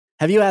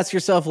Have you asked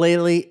yourself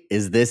lately,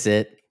 is this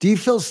it? Do you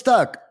feel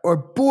stuck or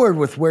bored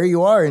with where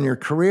you are in your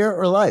career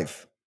or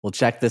life? Well,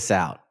 check this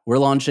out. We're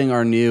launching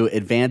our new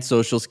Advanced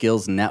Social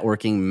Skills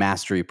Networking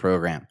Mastery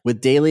Program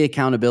with daily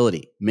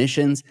accountability,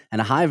 missions,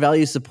 and a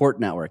high-value support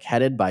network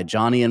headed by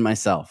Johnny and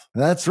myself.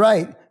 That's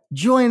right.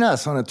 Join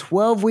us on a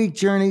 12-week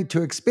journey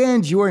to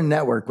expand your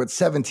network with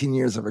 17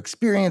 years of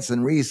experience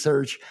and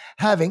research,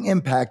 having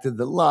impacted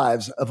the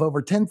lives of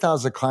over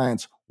 10,000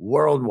 clients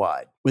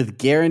worldwide. With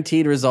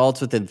guaranteed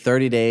results within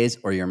 30 days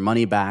or your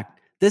money back,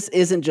 this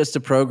isn't just a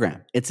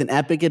program. It's an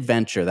epic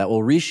adventure that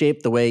will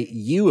reshape the way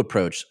you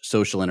approach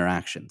social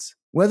interactions.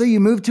 Whether you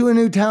move to a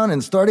new town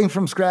and starting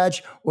from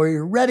scratch, or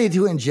you're ready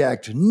to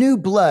inject new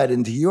blood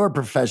into your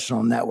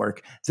professional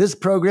network, this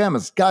program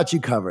has got you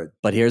covered.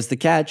 But here's the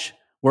catch.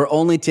 We're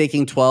only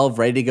taking 12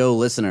 ready-to-go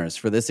listeners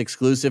for this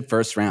exclusive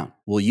first round.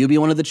 Will you be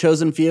one of the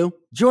chosen few?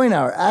 Join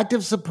our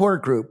active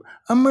support group,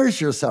 immerse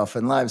yourself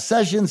in live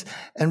sessions,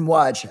 and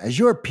watch as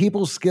your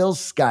people skills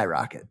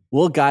skyrocket.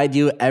 We'll guide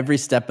you every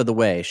step of the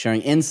way,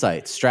 sharing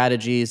insights,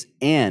 strategies,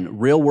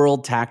 and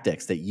real-world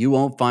tactics that you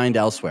won't find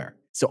elsewhere.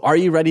 So are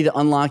you ready to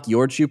unlock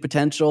your true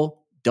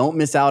potential? Don't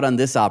miss out on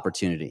this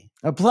opportunity.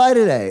 Apply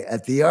today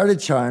at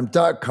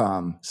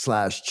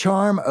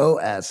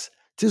theartofcharm.com/charmos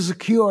to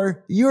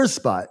secure your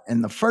spot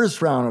in the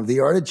first round of the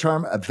Art of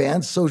Charm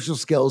Advanced Social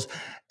Skills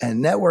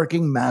and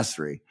Networking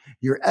Mastery.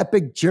 Your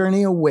epic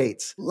journey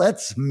awaits.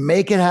 Let's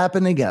make it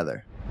happen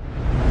together.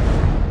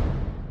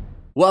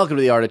 Welcome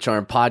to the Art of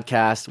Charm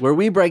podcast, where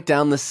we break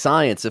down the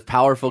science of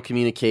powerful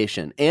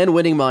communication and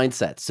winning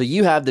mindsets so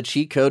you have the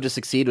cheat code to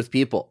succeed with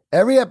people.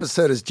 Every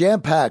episode is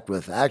jam-packed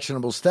with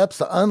actionable steps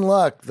to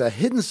unlock the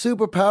hidden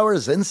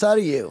superpowers inside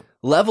of you.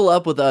 Level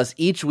up with us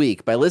each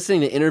week by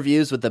listening to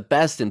interviews with the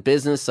best in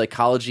business,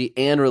 psychology,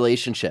 and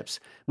relationships.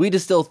 We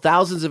distill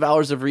thousands of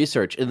hours of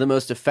research into the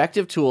most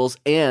effective tools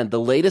and the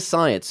latest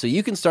science so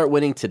you can start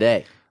winning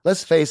today.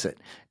 Let's face it,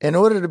 in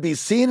order to be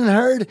seen and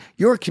heard,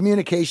 your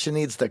communication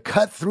needs to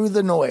cut through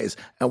the noise,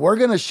 and we're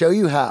going to show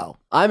you how.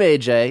 I'm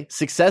AJ,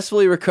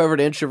 successfully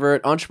recovered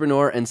introvert,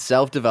 entrepreneur, and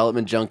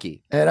self-development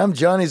junkie. And I'm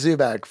Johnny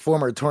Zubak,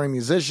 former touring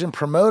musician,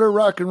 promoter,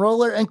 rock and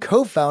roller, and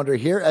co-founder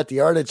here at The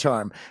Art of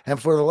Charm.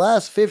 And for the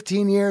last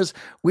 15 years,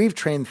 we've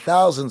trained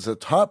thousands of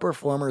top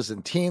performers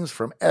and teams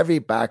from every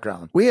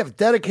background. We have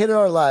dedicated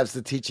our lives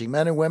to teaching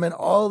men and women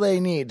all they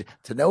need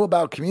to know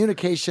about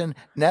communication,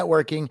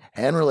 networking,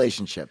 and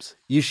relationships.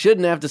 You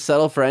shouldn't have to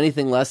settle for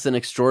anything less than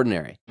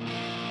extraordinary.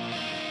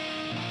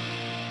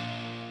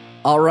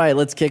 All right,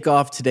 let's kick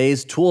off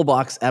today's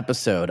Toolbox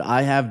episode.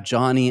 I have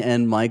Johnny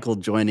and Michael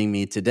joining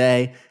me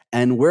today,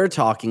 and we're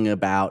talking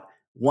about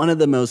one of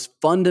the most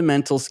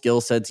fundamental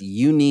skill sets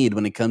you need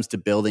when it comes to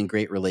building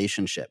great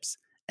relationships,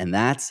 and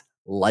that's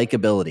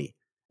likability.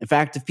 In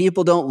fact, if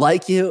people don't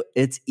like you,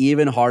 it's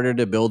even harder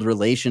to build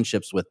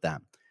relationships with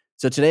them.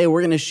 So today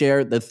we're going to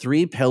share the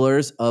 3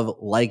 pillars of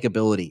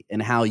likability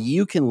and how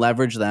you can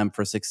leverage them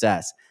for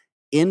success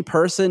in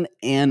person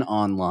and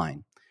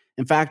online.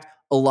 In fact,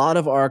 a lot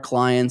of our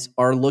clients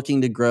are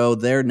looking to grow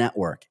their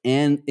network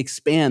and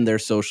expand their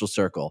social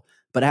circle.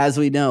 But as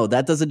we know,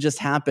 that doesn't just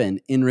happen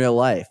in real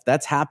life.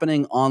 That's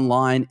happening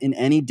online in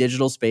any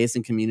digital space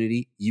and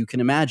community you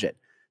can imagine.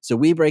 So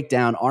we break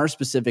down our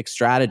specific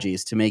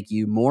strategies to make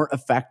you more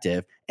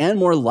effective and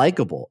more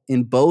likable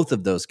in both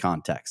of those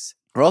contexts.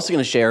 We're also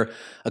going to share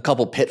a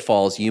couple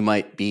pitfalls you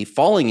might be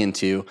falling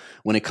into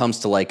when it comes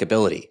to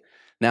likability.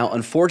 Now,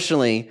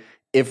 unfortunately,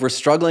 if we're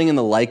struggling in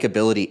the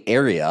likability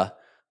area,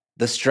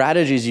 the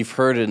strategies you've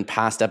heard in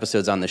past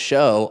episodes on the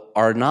show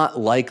are not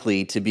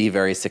likely to be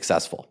very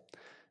successful.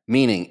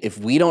 Meaning, if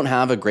we don't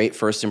have a great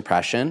first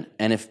impression,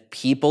 and if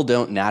people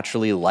don't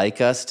naturally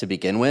like us to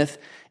begin with,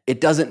 it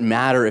doesn't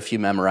matter if you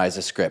memorize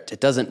a script. It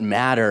doesn't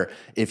matter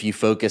if you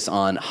focus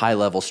on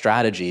high-level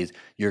strategies.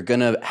 You're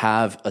going to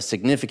have a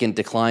significant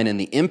decline in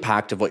the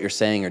impact of what you're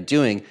saying or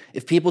doing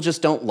if people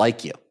just don't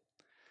like you.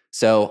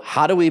 So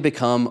how do we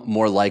become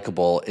more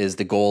likable is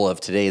the goal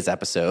of today's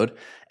episode.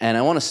 And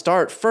I want to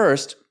start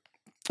first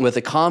with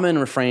a common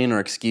refrain or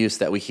excuse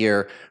that we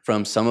hear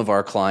from some of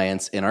our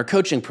clients in our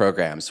coaching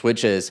programs,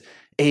 which is,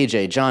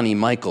 AJ, Johnny,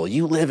 Michael,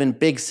 you live in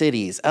big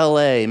cities,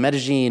 LA,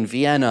 Medellin,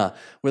 Vienna,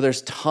 where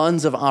there's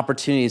tons of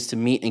opportunities to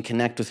meet and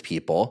connect with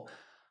people.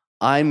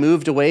 I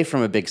moved away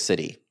from a big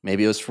city.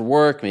 Maybe it was for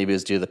work, maybe it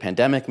was due to the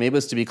pandemic, maybe it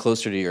was to be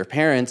closer to your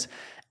parents.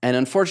 And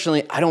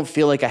unfortunately, I don't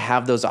feel like I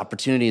have those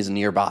opportunities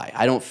nearby.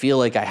 I don't feel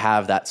like I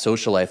have that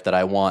social life that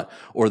I want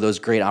or those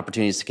great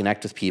opportunities to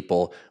connect with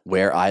people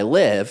where I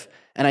live.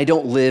 And I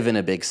don't live in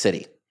a big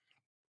city.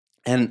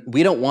 And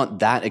we don't want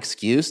that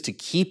excuse to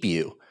keep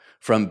you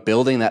from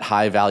building that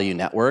high value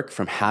network,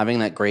 from having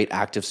that great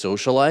active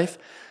social life.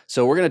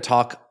 So we're going to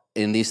talk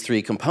in these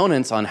 3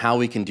 components on how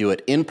we can do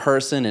it in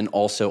person and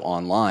also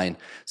online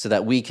so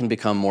that we can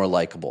become more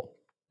likable.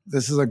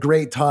 This is a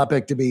great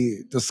topic to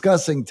be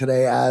discussing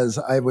today, as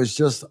I was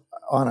just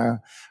on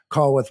a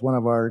call with one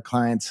of our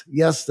clients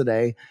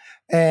yesterday,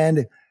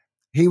 and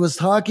he was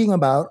talking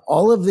about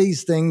all of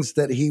these things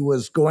that he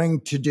was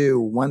going to do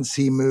once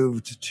he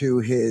moved to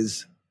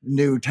his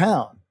new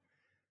town.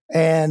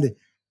 And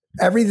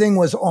everything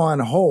was on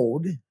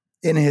hold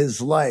in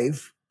his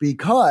life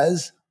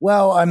because,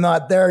 well, I'm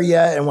not there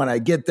yet. And when I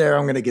get there,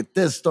 I'm going to get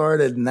this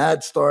started and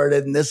that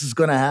started, and this is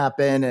going to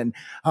happen. And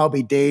I'll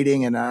be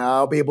dating and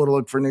I'll be able to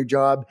look for a new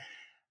job.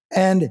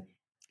 And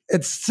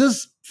it's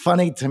just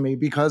funny to me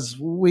because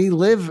we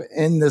live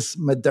in this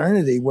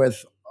modernity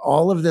with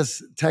all of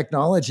this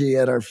technology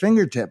at our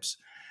fingertips.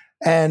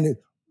 And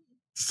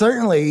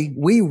certainly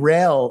we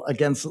rail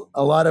against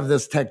a lot of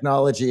this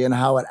technology and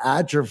how it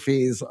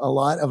atrophies a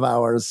lot of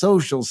our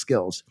social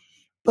skills.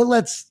 But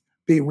let's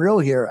be real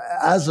here.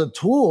 As a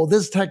tool,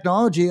 this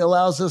technology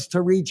allows us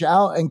to reach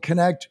out and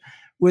connect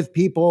with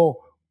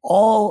people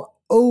all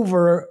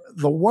over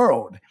the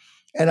world.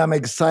 And I'm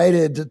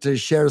excited to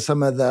share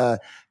some of the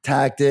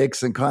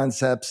tactics and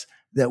concepts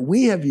that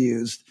we have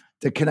used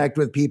to connect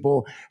with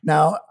people.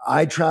 Now,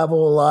 I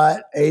travel a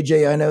lot.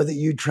 AJ, I know that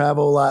you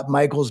travel a lot.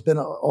 Michael's been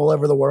all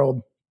over the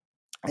world.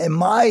 And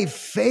my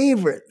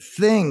favorite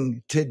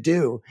thing to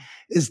do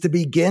is to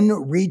begin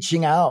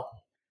reaching out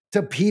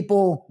to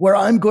people where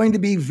I'm going to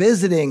be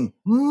visiting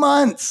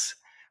months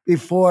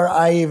before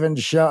I even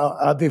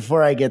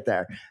before I get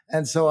there.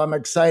 And so I'm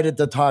excited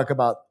to talk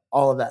about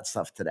all of that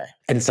stuff today.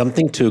 And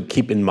something to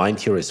keep in mind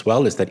here as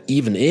well is that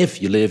even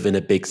if you live in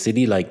a big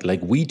city like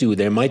we do,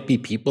 there might be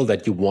people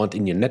that you want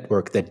in your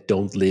network that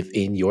don't live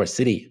in your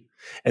city.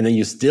 And then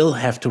you still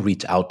have to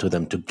reach out to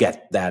them to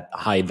get that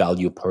high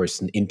value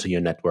person into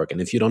your network.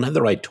 And if you don't have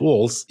the right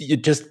tools, you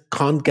just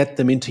can't get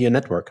them into your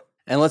network.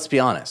 And let's be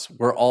honest,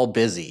 we're all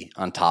busy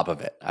on top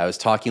of it. I was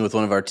talking with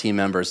one of our team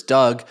members,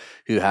 Doug,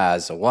 who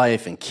has a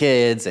wife and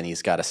kids, and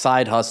he's got a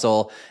side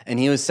hustle. And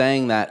he was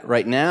saying that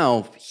right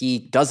now, he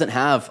doesn't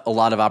have a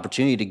lot of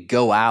opportunity to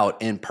go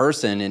out in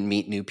person and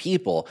meet new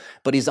people,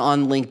 but he's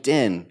on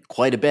LinkedIn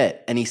quite a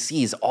bit. And he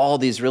sees all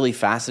these really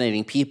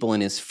fascinating people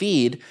in his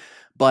feed,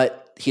 but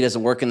he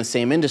doesn't work in the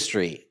same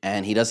industry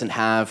and he doesn't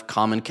have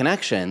common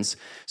connections.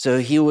 So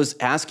he was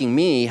asking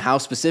me how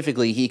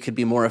specifically he could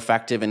be more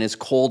effective in his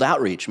cold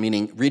outreach,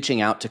 meaning reaching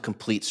out to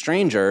complete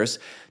strangers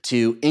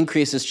to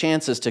increase his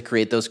chances to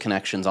create those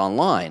connections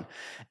online.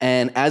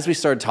 And as we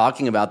started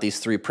talking about these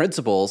three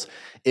principles,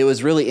 it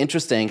was really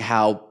interesting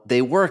how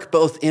they work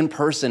both in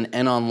person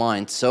and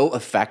online so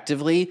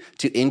effectively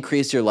to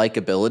increase your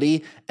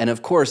likability and,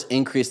 of course,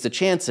 increase the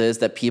chances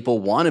that people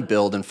want to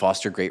build and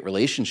foster great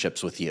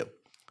relationships with you.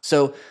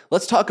 So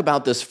let's talk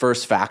about this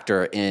first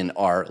factor in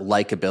our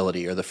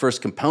likability, or the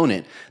first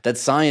component that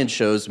science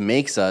shows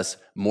makes us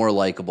more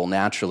likable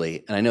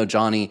naturally. And I know,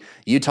 Johnny,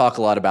 you talk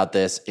a lot about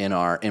this in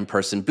our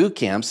in-person boot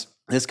camps,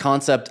 this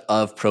concept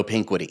of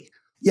propinquity.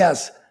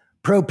 Yes,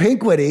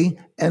 propinquity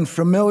and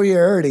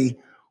familiarity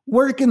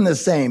work in the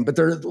same, but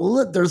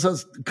there's a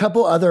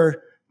couple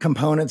other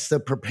components to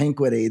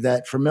propinquity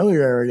that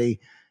familiarity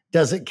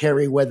doesn't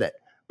carry with it.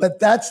 But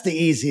that's the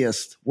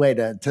easiest way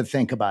to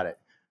think about it.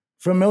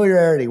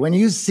 Familiarity. When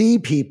you see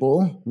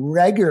people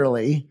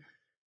regularly,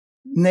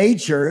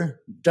 nature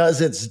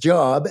does its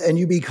job and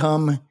you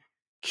become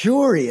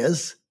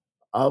curious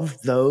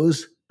of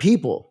those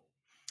people.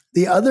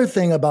 The other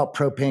thing about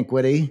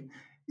propinquity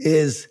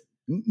is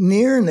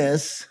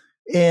nearness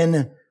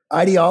in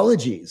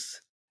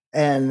ideologies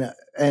and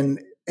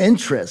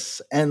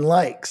interests and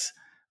likes.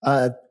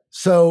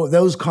 So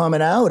those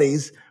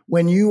commonalities,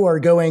 when you are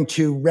going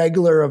to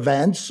regular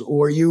events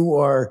or you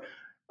are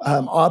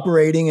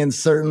operating in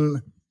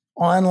certain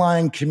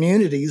online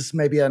communities,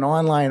 maybe an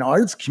online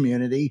arts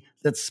community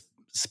that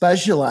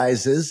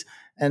specializes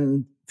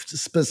in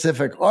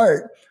specific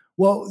art,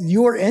 well,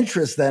 your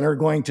interests then are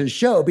going to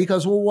show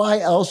because, well, why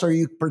else are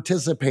you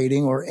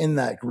participating or in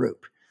that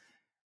group?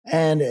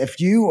 And if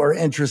you are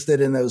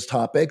interested in those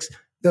topics,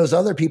 those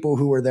other people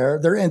who are there,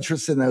 they're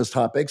interested in those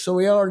topics. So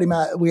we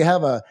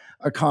have a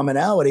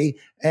commonality,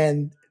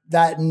 and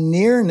that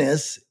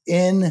nearness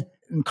in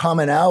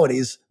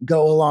commonalities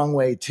go a long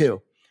way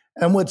too.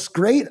 And what's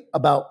great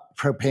about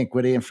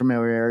propinquity and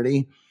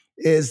familiarity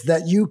is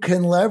that you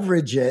can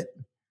leverage it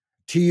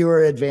to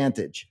your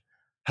advantage.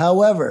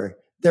 However,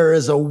 there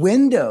is a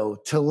window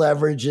to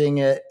leveraging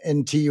it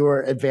into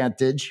your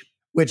advantage,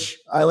 which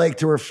I like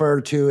to refer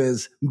to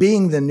as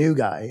being the new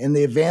guy and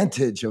the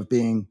advantage of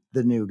being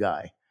the new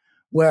guy,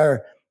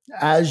 where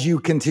as you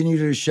continue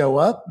to show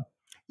up,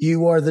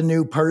 you are the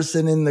new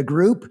person in the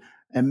group.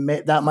 And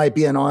that might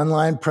be an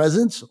online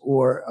presence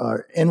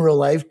or in real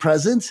life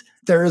presence.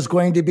 There is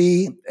going to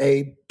be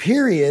a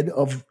period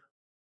of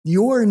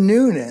your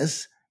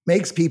newness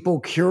makes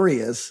people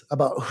curious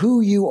about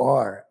who you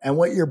are and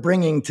what you're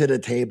bringing to the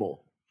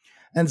table.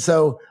 And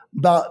so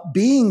about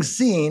being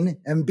seen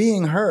and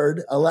being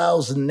heard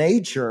allows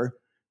nature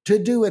to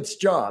do its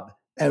job.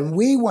 And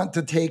we want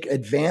to take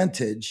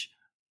advantage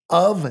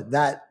of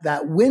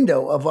that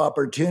window of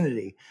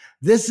opportunity.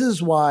 This is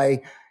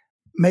why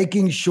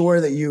making sure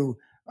that you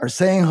are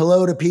saying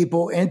hello to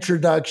people,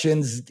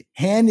 introductions,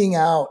 handing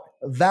out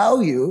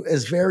value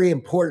is very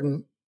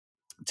important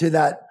to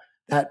that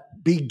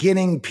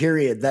beginning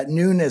period, that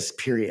newness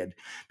period,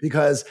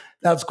 because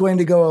that's going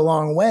to go a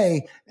long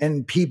way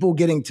in people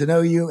getting to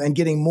know you and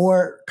getting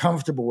more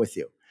comfortable with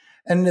you.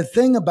 And the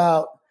thing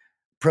about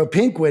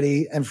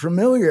propinquity and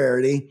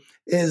familiarity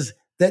is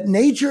that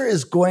nature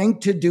is going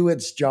to do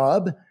its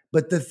job.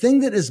 But the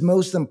thing that is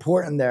most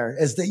important there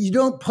is that you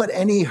don't put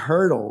any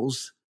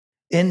hurdles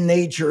in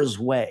nature's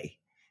way.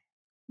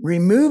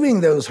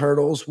 Removing those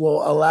hurdles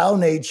will allow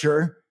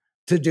nature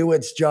to do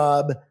its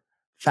job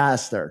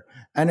faster.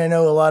 And I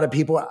know a lot of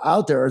people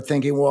out there are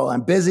thinking, well,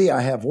 I'm busy.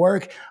 I have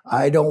work.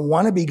 I don't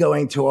want to be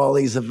going to all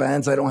these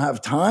events. I don't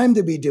have time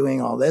to be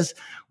doing all this.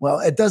 Well,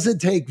 it doesn't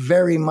take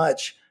very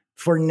much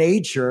for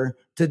nature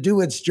to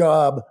do its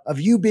job of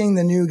you being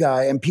the new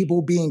guy and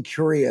people being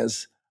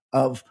curious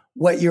of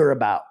what you're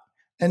about.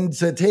 And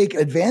to take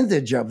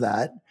advantage of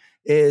that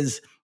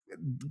is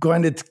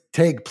going to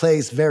take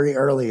place very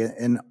early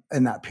in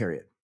that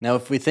period. Now,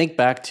 if we think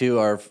back to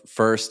our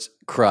first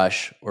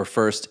crush or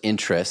first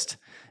interest,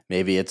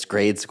 maybe it's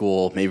grade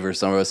school, maybe for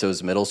some of us it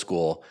was middle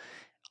school,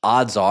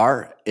 odds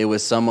are it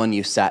was someone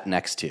you sat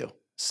next to,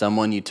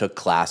 someone you took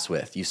class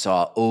with, you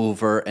saw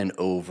over and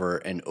over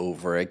and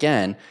over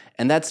again.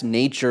 And that's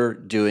nature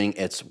doing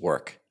its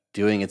work,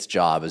 doing its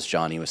job, as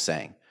Johnny was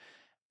saying.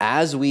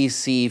 As we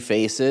see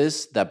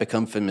faces that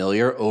become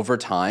familiar over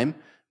time,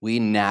 we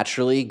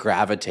naturally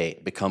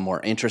gravitate, become more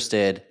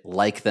interested,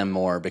 like them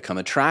more, become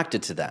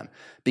attracted to them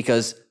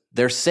because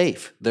they're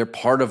safe. They're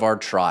part of our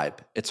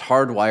tribe. It's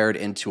hardwired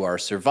into our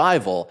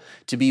survival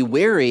to be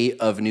wary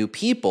of new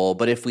people.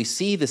 But if we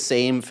see the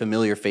same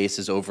familiar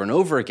faces over and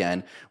over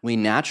again, we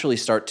naturally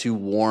start to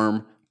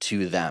warm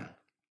to them.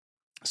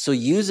 So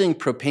using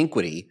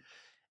propinquity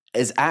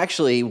is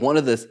actually one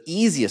of the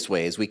easiest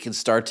ways we can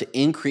start to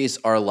increase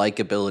our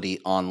likability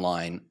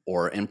online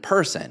or in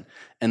person.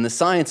 And the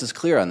science is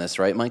clear on this,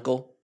 right,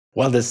 Michael?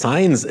 Well, the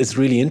science is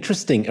really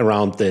interesting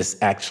around this,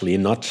 actually,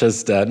 not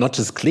just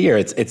clear.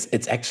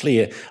 It's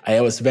actually,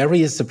 I was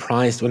very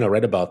surprised when I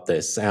read about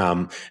this.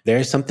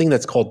 There's something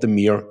that's called the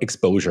mere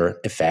exposure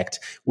effect,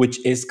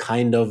 which is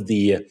kind of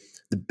the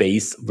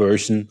base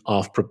version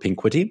of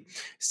propinquity.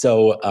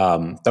 So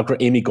Dr.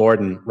 Amy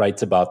Gordon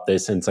writes about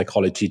this in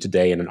Psychology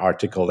Today in an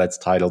article that's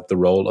titled "The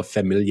Role of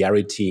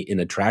Familiarity in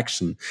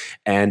Attraction."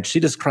 And she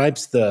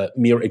describes the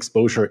mere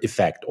exposure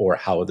effect, or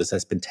how this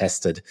has been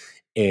tested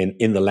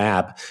in the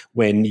lab,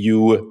 when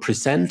you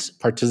present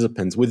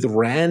participants with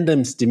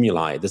random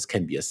stimuli. This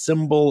can be a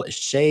symbol, a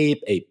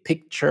shape, a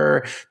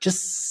picture,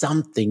 just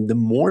something. The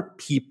more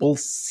people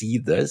see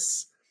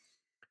this,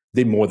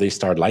 the more they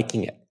start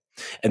liking it.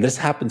 And this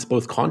happens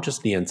both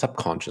consciously and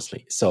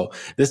subconsciously. So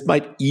this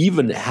might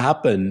even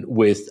happen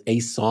with a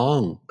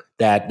song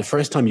that the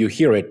first time you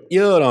hear it,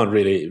 you don't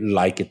really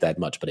like it that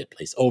much, but it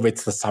plays over.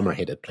 It's the summer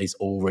hit. It plays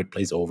over, it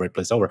plays over, it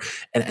plays over.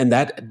 And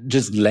that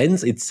just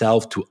lends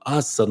itself to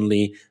us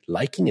suddenly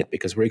liking it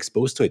because we're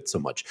exposed to it so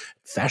much.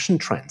 Fashion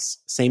trends,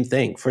 same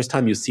thing. First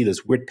time you see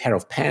this weird pair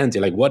of pants,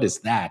 you're like, what is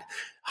that?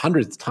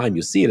 100th time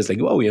you see it, it's like,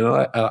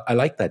 whoa, I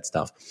like that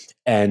stuff.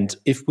 And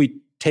if we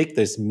take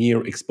this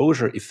mere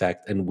exposure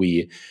effect and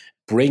we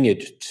bring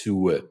it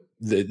to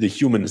the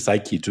human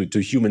psyche, to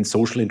human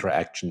social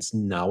interactions,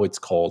 now it's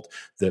called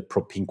the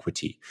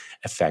propinquity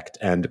effect.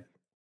 And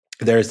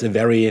there's a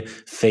very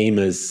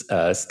famous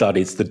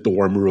study, it's the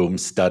dorm room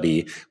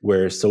study,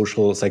 where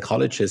social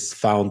psychologists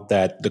found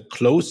that the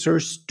closer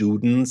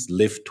students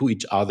lived to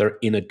each other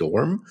in a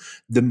dorm,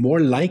 the more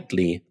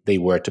likely they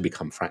were to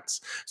become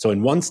friends. So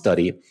in one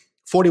study,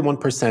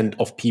 41%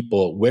 of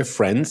people were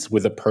friends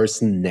with a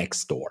person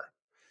next door,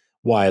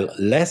 while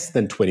less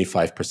than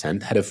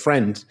 25% had a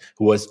friend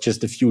who was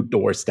just a few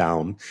doors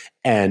down.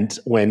 And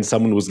when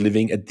someone was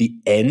living at the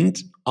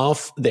end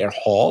of their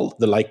hall,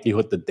 the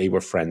likelihood that they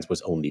were friends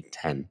was only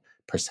 10%.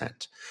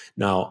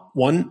 Now,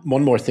 one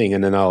more thing,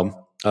 and then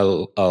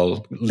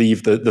I'll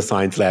leave the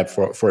science lab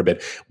for a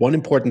bit. One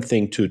important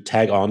thing to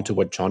tag on to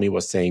what Johnny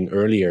was saying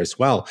earlier as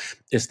well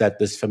is that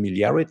this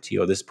familiarity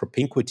or this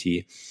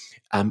propinquity,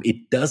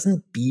 it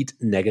doesn't beat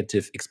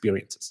negative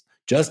experiences.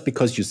 Just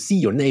because you see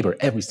your neighbor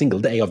every single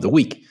day of the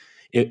week,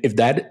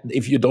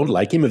 if you don't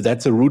like him, if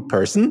that's a rude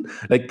person,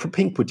 like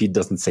propinquity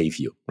doesn't save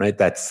you, right?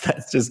 That's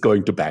just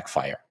going to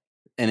backfire.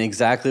 And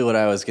exactly what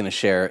I was going to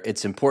share.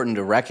 It's important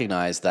to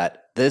recognize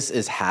that this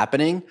is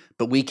happening,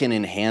 but we can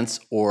enhance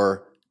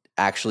or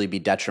actually be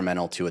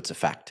detrimental to its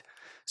effect.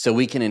 So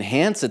we can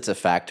enhance its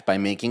effect by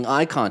making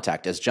eye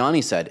contact, as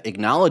Johnny said,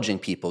 acknowledging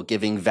people,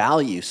 giving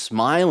value,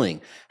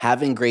 smiling,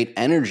 having great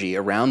energy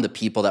around the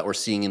people that we're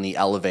seeing in the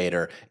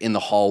elevator, in the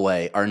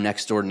hallway, our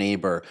next door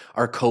neighbor,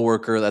 our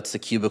coworker that's the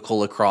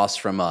cubicle across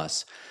from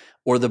us,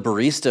 or the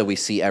barista we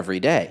see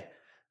every day.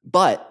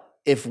 But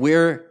if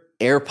we're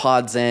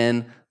AirPods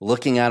in,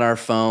 looking at our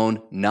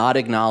phone, not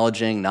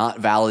acknowledging,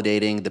 not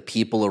validating the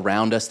people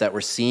around us that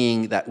we're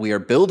seeing that we are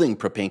building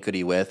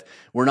propinquity with,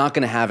 we're not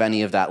going to have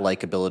any of that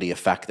likability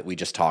effect that we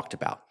just talked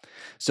about.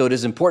 So it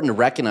is important to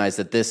recognize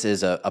that this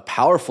is a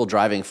powerful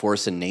driving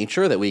force in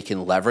nature that we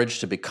can leverage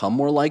to become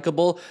more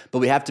likable, but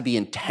we have to be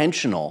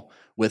intentional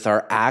with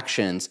our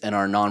actions and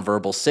our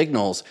nonverbal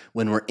signals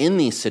when we're in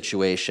these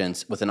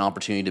situations with an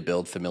opportunity to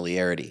build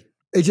familiarity.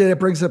 AJ, that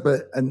brings up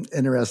an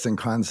interesting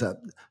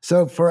concept.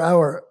 So for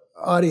our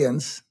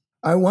audience,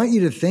 I want you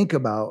to think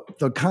about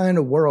the kind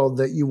of world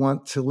that you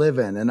want to live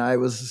in. And I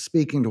was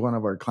speaking to one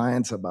of our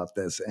clients about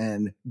this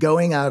and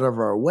going out of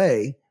our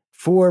way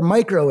for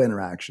micro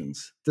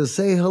interactions, to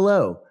say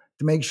hello,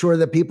 to make sure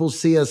that people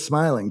see us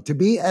smiling, to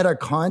be at a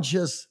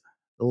conscious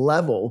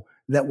level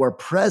that we're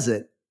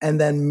present and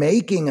then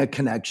making a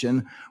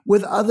connection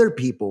with other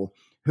people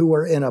who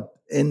are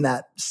in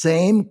that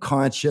same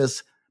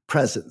conscious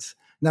presence.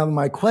 Now,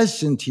 my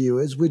question to you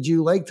is, would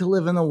you like to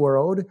live in a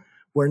world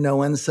where no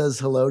one says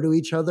hello to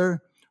each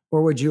other?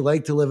 Or would you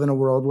like to live in a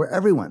world where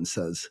everyone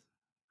says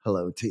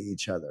hello to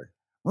each other?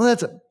 Well,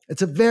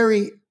 it's a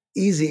very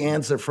easy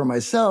answer for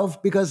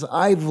myself, because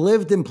I've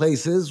lived in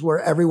places where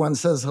everyone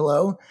says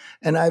hello,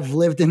 and I've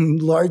lived in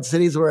large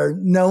cities where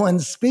no one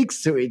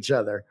speaks to each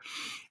other.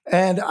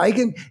 And I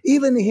can,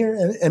 even here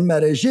in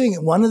Medellin,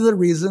 one of the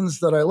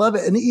reasons that I love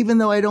it, and even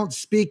though I don't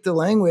speak the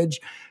language,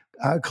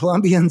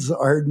 Colombians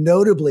are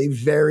notably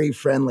very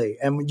friendly.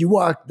 And when you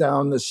walk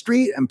down the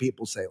street and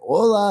people say,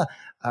 hola,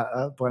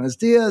 buenos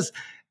dias,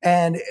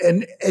 and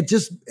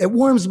it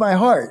warms my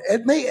heart.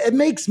 It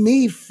makes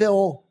me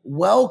feel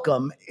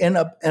welcome in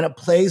a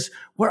place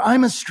where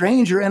I'm a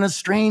stranger in a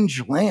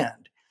strange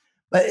land.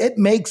 But it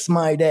makes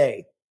my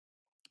day.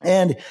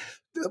 And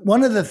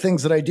one of the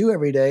things that I do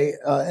every day,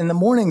 in the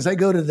mornings, I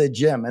go to the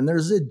gym, and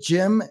there's a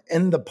gym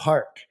in the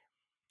park.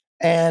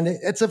 And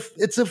it's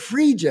a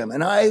free gym.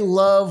 And I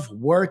love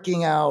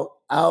working out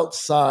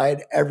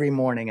outside every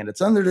morning. And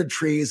it's under the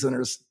trees, and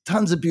there's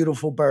tons of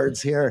beautiful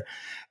birds here.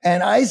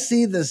 And I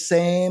see the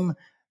same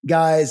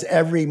guys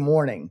every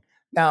morning.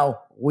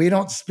 Now, we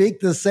don't speak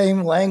the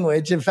same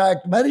language. In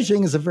fact,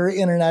 Medellin is a very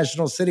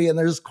international city, and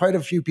there's quite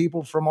a few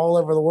people from all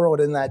over the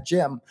world in that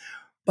gym.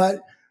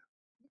 But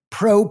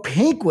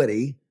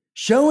propinquity,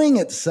 showing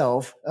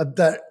itself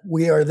that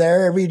we are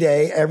there every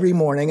day, every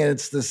morning, and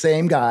it's the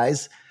same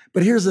guys.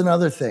 But here's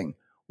another thing.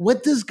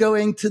 What does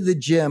going to the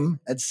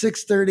gym at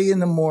 6:30 in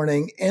the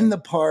morning in the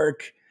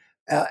park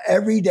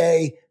every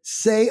day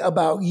say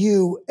about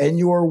you and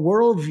your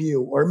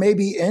worldview, or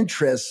maybe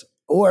interests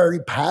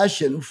or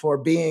passion for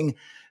being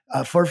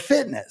for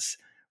fitness?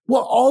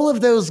 Well, all of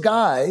those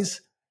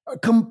guys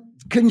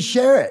can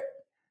share it.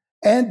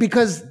 And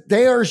because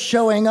they are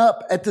showing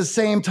up at the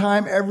same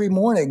time every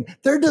morning,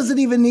 there doesn't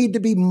even need to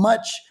be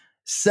much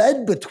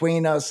said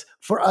between us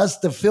for us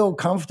to feel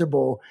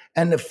comfortable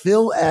and to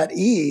feel at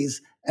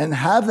ease and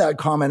have that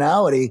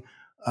commonality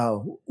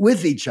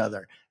with each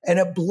other. And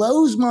it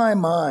blows my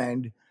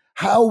mind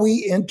how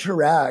we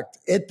interact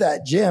at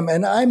that gym.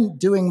 And I'm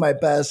doing my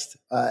best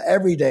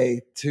every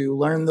day to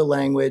learn the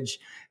language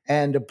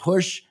and to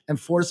push and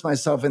force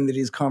myself into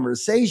these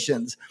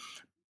conversations.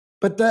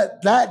 But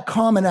that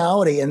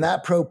commonality and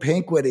that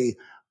propinquity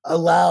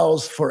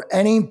allows for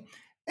any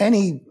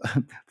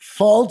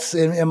faults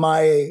in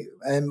my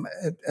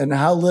and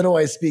how little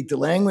I speak the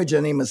language,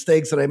 any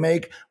mistakes that I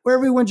make, where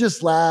everyone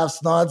just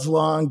laughs, nods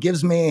along,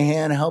 gives me a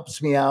hand,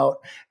 helps me out,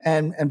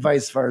 and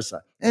vice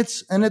versa.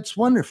 It's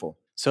wonderful.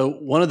 So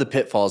one of the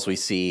pitfalls we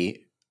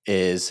see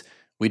is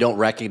we don't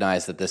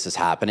recognize that this is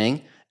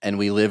happening, and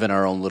we live in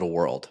our own little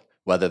world.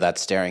 Whether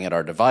that's staring at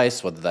our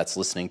device, whether that's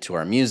listening to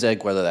our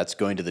music, whether that's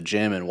going to the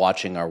gym and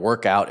watching our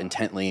workout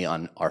intently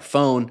on our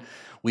phone,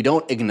 we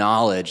don't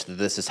acknowledge that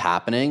this is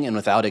happening. And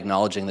without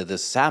acknowledging that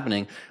this is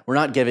happening, we're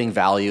not giving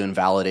value and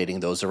validating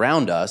those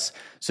around us.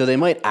 So they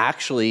might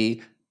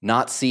actually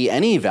not see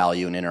any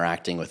value in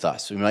interacting with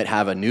us. We might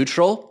have a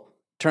neutral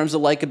in terms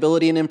of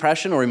likability and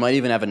impression, or we might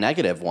even have a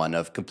negative one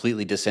of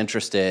completely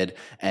disinterested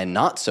and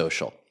not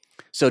social.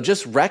 So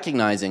just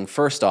recognizing,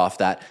 first off,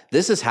 that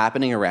this is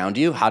happening around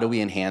you. How do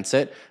we enhance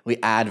it? We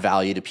add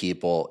value to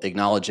people,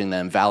 acknowledging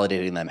them,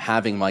 validating them,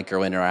 having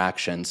micro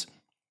interactions.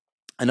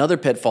 Another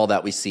pitfall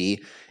that we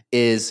see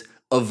is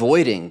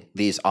avoiding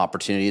these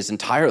opportunities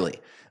entirely,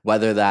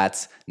 whether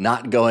that's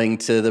not going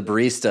to the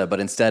barista,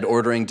 but instead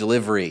ordering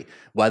delivery,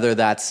 whether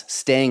that's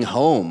staying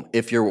home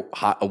if your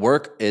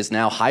work is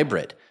now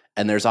hybrid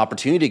and there's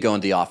opportunity to go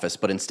into the office,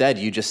 but instead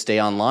you just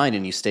stay online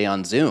and you stay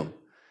on Zoom.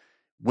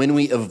 When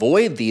we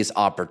avoid these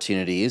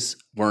opportunities,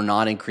 we're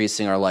not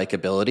increasing our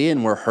likability,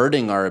 and we're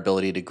hurting our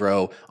ability to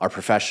grow our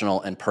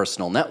professional and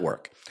personal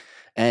network.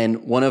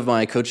 And one of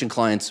my coaching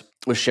clients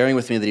was sharing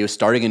with me that he was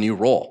starting a new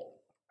role.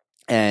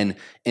 And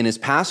in his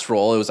past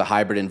role, it was a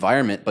hybrid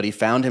environment, but he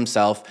found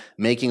himself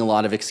making a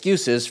lot of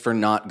excuses for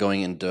not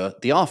going into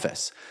the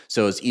office.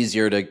 So it's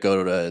easier to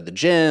go to the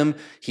gym.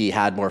 He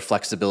had more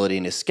flexibility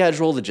in his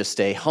schedule to just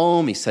stay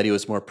home. He said he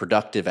was more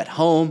productive at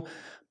home.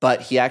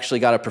 But he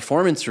actually got a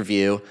performance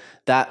review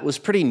that was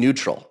pretty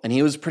neutral. And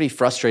he was pretty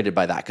frustrated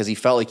by that because he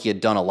felt like he had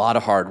done a lot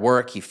of hard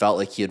work. He felt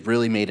like he had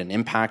really made an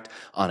impact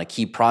on a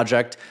key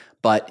project,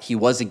 but he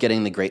wasn't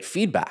getting the great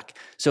feedback.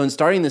 So in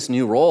starting this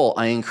new role,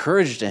 I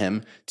encouraged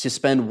him to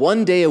spend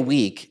one day a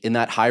week in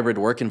that hybrid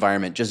work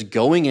environment, just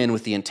going in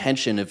with the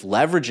intention of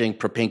leveraging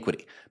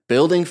propinquity,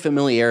 building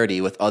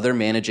familiarity with other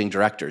managing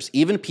directors,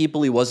 even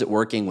people he wasn't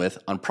working with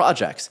on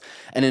projects,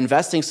 and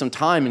investing some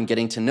time in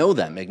getting to know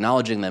them,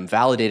 acknowledging them,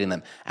 validating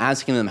them,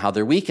 asking them how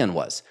their weekend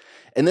was.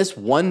 And this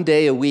one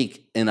day a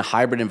week in a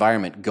hybrid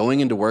environment, going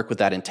into work with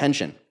that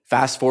intention,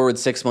 Fast forward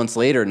 6 months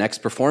later, next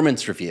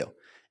performance review,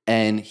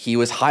 and he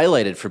was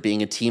highlighted for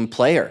being a team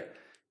player.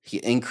 He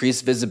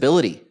increased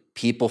visibility.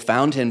 People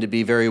found him to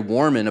be very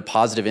warm and a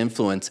positive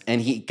influence, and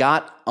he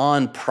got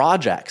on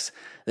projects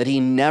that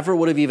he never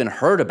would have even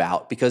heard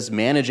about because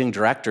managing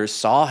directors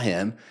saw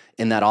him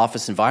in that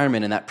office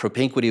environment and that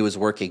propinquity was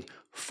working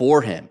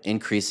for him,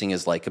 increasing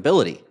his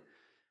likability.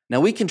 Now,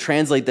 we can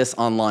translate this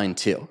online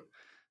too.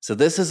 So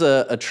this is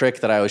a trick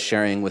that I was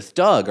sharing with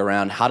Doug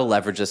around how to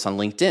leverage this on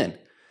LinkedIn.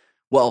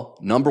 Well,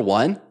 number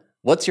one,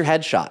 what's your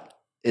headshot?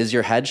 Is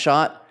your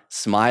headshot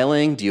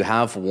smiling? Do you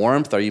have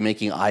warmth? Are you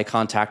making eye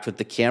contact with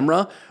the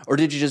camera? Or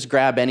did you just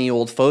grab any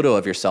old photo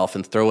of yourself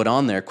and throw it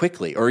on there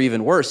quickly? Or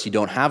even worse, you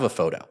don't have a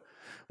photo.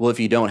 Well, if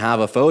you don't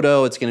have a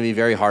photo, it's going to be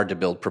very hard to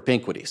build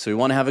propinquity. So we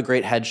want to have a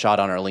great headshot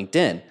on our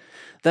LinkedIn.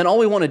 Then all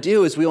we want to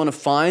do is we want to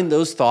find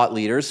those thought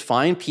leaders,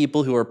 find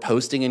people who are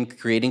posting and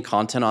creating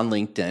content on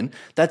LinkedIn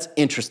that's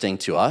interesting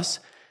to us,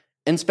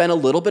 and spend a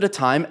little bit of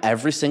time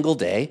every single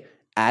day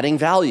adding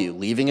value,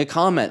 leaving a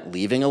comment,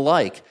 leaving a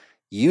like,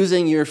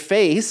 using your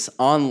face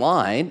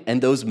online,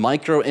 and those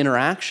micro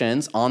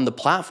interactions on the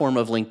platform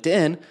of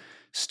LinkedIn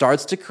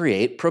starts to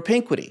create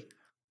propinquity.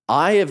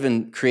 I have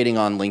been creating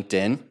on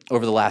LinkedIn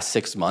over the last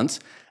 6 months,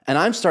 and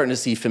I'm starting to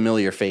see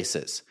familiar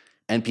faces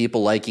and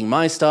people liking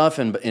my stuff.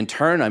 And in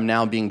turn, I'm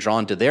now being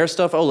drawn to their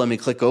stuff. Oh, let me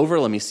click over.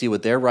 Let me see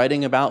what they're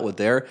writing about, what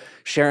they're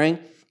sharing.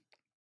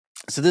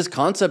 So this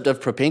concept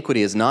of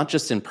propinquity is not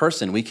just in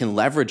person. We can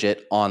leverage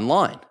it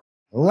online.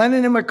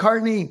 Lennon and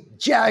McCartney,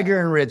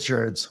 Jagger and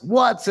Richards,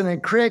 Watson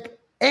and Crick,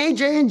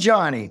 AJ and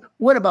Johnny.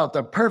 What about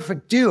the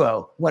perfect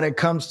duo when it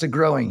comes to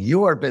growing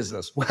your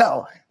business?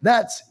 Well,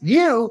 that's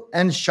you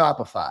and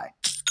Shopify.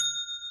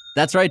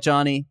 That's right,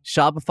 Johnny.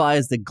 Shopify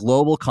is the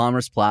global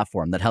commerce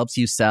platform that helps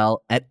you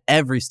sell at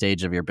every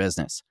stage of your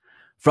business.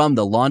 From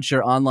the launch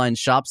your online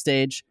shop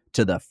stage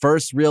to the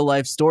first real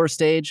life store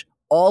stage,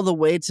 all the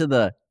way to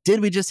the did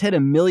we just hit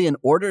 1 million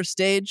orders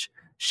stage?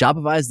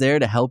 Shopify's there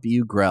to help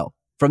you grow.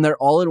 From their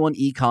all-in-one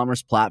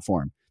e-commerce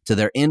platform to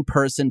their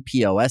in-person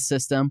POS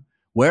system,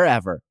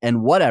 wherever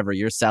and whatever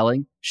you're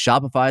selling,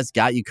 Shopify's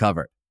got you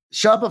covered.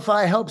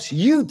 Shopify helps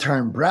you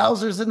turn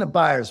browsers into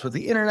buyers with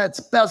the internet's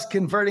best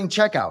converting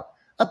checkout,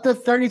 up to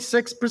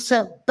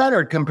 36%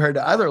 better compared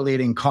to other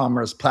leading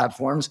commerce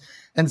platforms,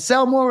 and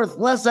sell more with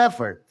less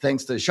effort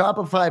thanks to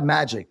Shopify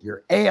Magic,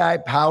 your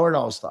AI-powered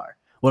all-star.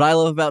 What I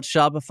love about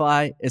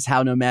Shopify is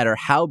how no matter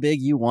how big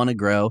you want to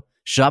grow,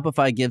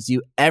 Shopify gives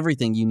you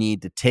everything you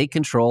need to take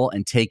control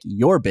and take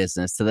your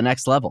business to the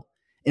next level.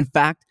 In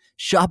fact,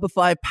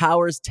 Shopify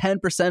powers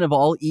 10% of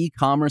all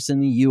e-commerce in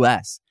the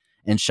U.S.,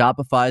 and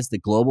Shopify is the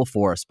global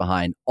force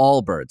behind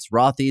Allbirds,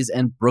 Rothy's,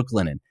 and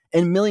Brooklinen,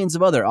 and millions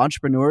of other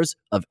entrepreneurs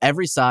of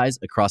every size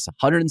across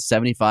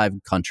 175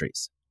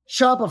 countries.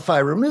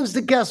 Shopify removes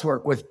the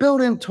guesswork with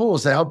built-in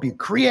tools that help you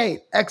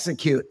create,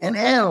 execute, and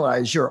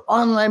analyze your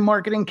online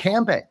marketing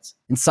campaigns.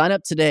 And sign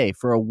up today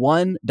for a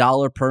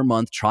 $1 per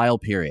month trial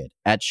period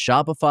at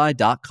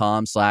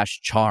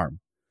shopify.com/charm.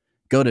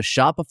 Go to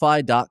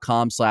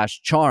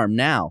shopify.com/charm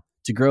now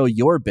to grow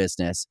your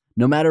business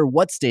no matter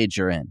what stage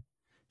you're in.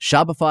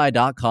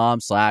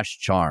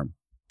 Shopify.com/charm.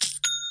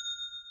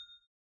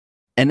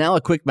 And now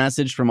a quick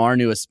message from our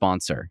newest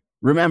sponsor.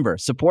 Remember,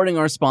 supporting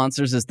our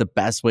sponsors is the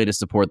best way to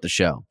support the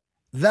show.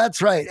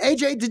 That's right.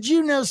 AJ, did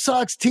you know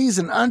socks, tees,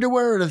 and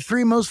underwear are the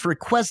 3 most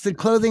requested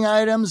clothing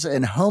items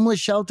in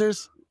homeless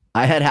shelters?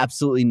 I had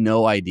absolutely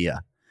no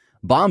idea.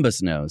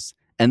 Bombas knows,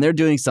 and they're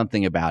doing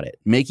something about it,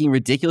 making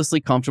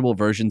ridiculously comfortable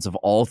versions of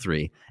all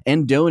 3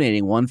 and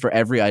donating one for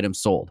every item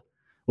sold.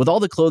 With all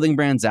the clothing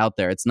brands out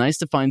there, it's nice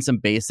to find some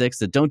basics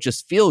that don't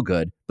just feel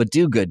good, but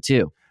do good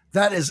too.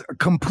 That is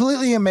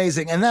completely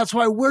amazing, and that's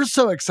why we're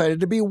so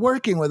excited to be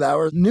working with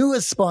our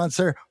newest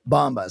sponsor,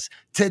 Bombas.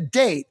 To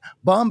date,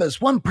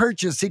 Bombas' 1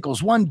 purchase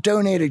equals 1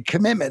 donated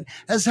commitment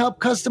has helped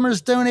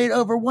customers donate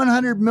over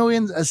 100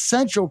 million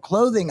essential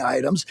clothing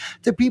items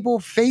to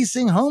people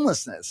facing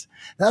homelessness.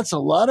 That's a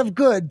lot of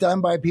good done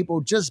by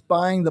people just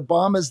buying the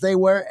Bombas they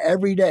wear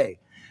every day.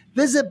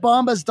 Visit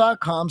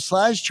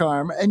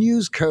bombas.com/charm and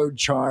use code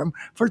CHARM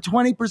for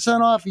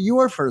 20% off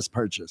your first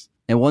purchase.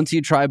 And once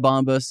you try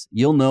Bombas,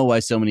 you'll know why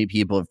so many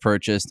people have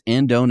purchased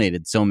and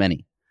donated so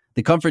many.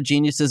 The comfort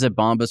geniuses at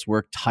Bombas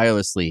work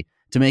tirelessly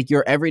to make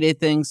your everyday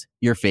things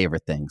your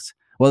favorite things.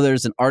 Whether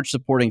there's an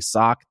arch-supporting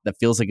sock that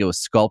feels like it was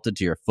sculpted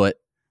to your foot,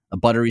 a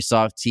buttery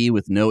soft tee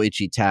with no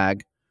itchy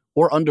tag,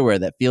 or underwear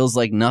that feels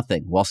like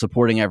nothing while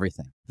supporting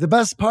everything. The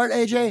best part,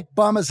 AJ,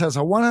 Bombas has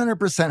a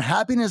 100%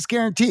 happiness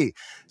guarantee.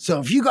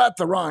 So if you got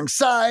the wrong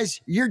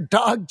size, your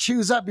dog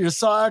chews up your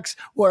socks,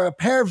 or a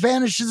pair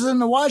vanishes in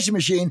the washing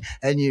machine,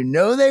 and you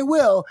know they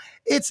will,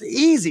 it's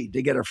easy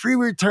to get a free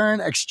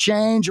return,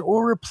 exchange,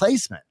 or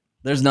replacement.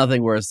 There's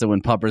nothing worse than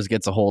when Puppers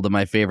gets a hold of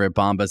my favorite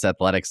Bombas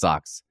athletic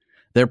socks.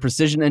 They're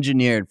precision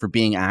engineered for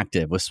being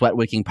active with sweat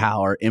wicking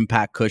power,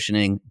 impact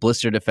cushioning,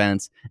 blister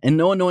defense, and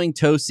no annoying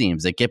toe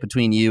seams that get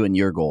between you and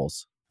your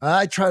goals.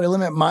 I try to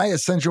limit my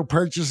essential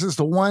purchases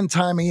to one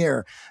time a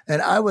year,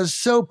 and I was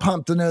so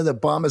pumped to know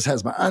that Bombas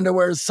has my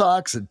underwear,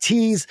 socks, and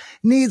tees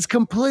needs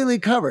completely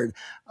covered.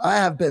 I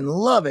have been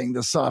loving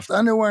the soft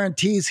underwear and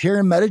tees here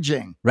in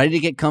Medellin. Ready to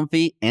get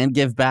comfy and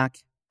give back?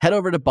 Head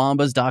over to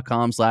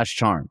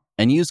bombas.com/charm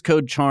and use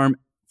code CHARM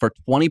for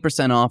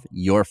 20% off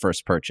your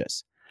first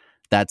purchase.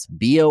 That's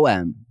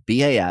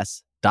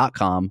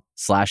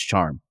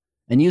BOMBAS.com/charm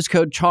and use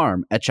code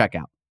CHARM at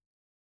checkout.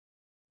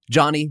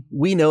 Johnny,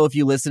 we know if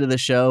you listen to the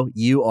show,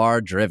 you are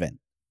driven.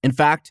 In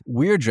fact,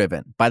 we're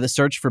driven by the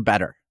search for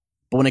better.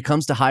 But when it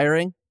comes to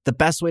hiring, the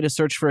best way to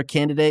search for a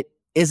candidate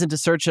isn't to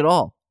search at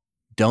all.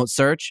 Don't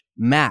search,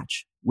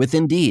 match with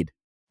Indeed.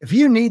 If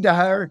you need to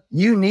hire,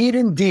 you need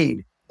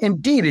Indeed.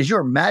 Indeed is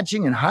your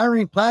matching and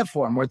hiring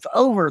platform with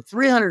over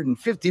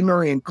 350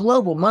 million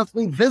global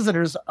monthly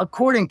visitors,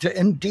 according to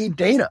Indeed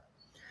data,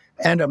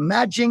 and a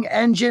matching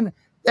engine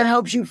that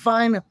helps you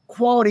find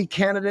quality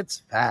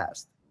candidates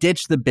fast.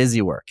 Ditch the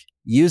busy work.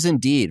 Use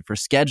Indeed for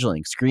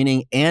scheduling,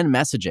 screening, and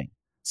messaging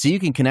so you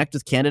can connect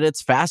with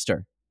candidates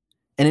faster.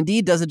 And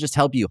Indeed doesn't just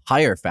help you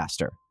hire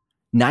faster.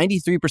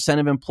 93%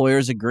 of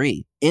employers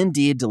agree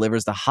Indeed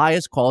delivers the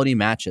highest quality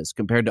matches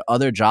compared to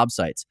other job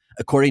sites,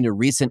 according to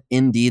recent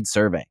Indeed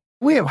survey.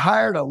 We have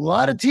hired a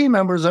lot of team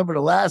members over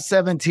the last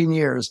 17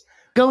 years.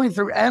 Going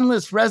through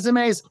endless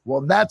resumes,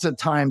 well, that's a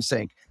time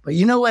sink. But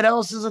you know what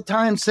else is a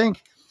time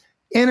sink?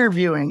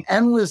 Interviewing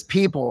endless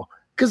people,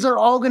 because they're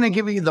all going to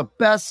give you the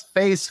best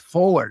face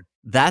forward.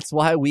 That's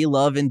why we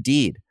love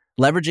Indeed,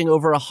 leveraging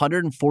over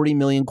 140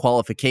 million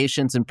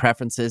qualifications and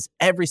preferences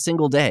every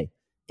single day.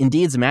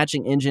 Indeed's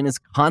matching engine is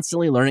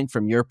constantly learning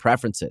from your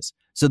preferences.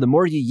 So the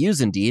more you use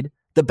Indeed,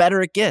 the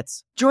better it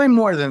gets. Join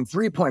more than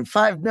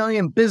 3.5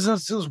 million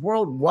businesses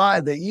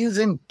worldwide that use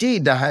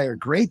Indeed to hire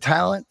great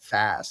talent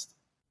fast.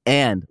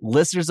 And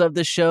listeners of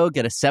this show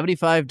get a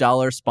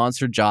 $75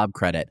 sponsored job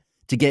credit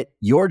to get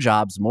your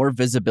jobs more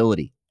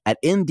visibility at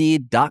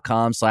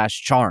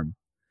Indeed.com/charm.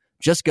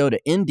 Just go to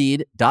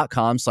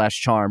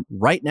Indeed.com/charm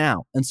right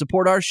now and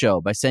support our show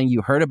by saying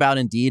you heard about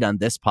Indeed on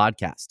this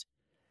podcast.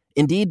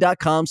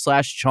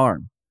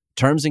 Indeed.com/charm.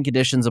 Terms and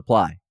conditions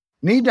apply.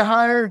 Need to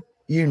hire?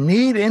 You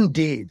need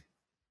Indeed.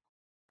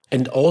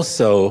 And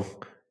also,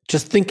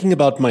 just thinking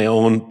about my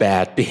own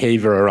bad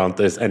behavior around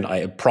this, and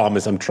I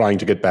promise I'm trying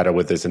to get better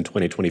with this in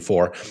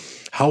 2024.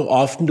 How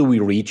often do we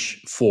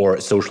reach for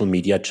social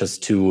media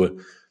just to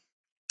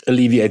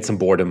alleviate some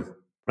boredom,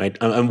 right?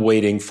 I'm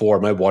waiting for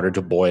my water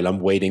to boil. I'm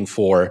waiting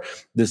for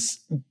this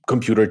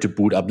computer to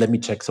boot up. Let me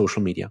check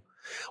social media.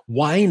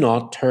 Why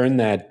not turn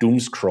that doom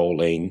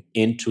scrolling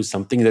into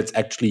something that's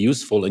actually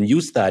useful and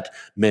use that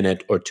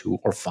minute or 2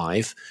 or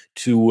 5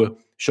 to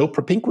show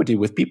propinquity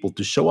with people,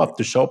 to show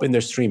up in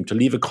their stream, to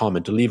leave a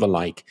comment, to leave a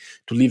like,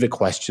 to leave a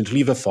question, to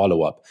leave a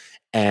follow-up,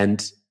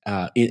 and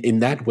in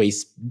that way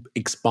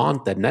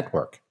expand that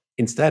network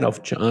instead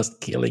of just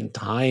killing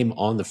time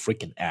on the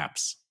freaking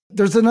apps.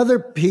 There's another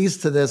piece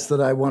to this that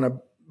I want to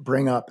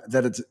bring up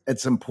that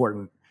it's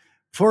important.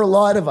 For a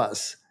lot of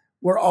us,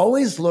 we're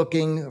always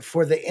looking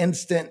for the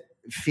instant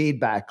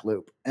feedback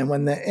loop. And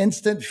when the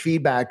instant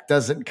feedback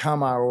doesn't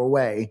come our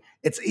way,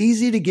 it's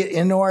easy to get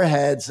into our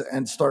heads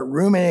and start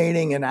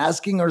ruminating and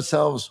asking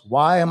ourselves,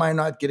 why am I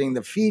not getting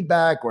the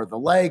feedback or the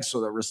likes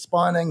or the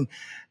responding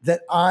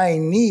that I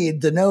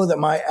need to know that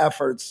my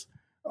efforts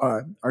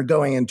are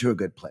going into a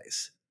good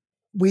place?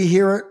 We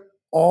hear it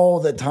all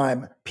the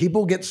time.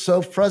 People get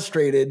so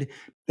frustrated.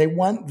 They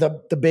want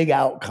the big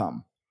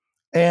outcome.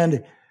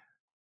 And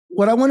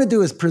what I want to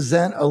do is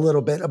present a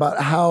little bit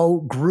about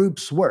how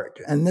groups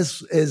work. And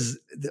this is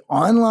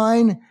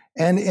online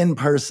and in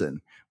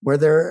person, where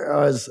there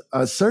is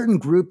a certain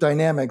group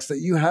dynamics that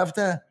you have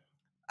to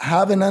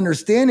have an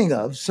understanding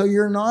of so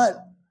you're not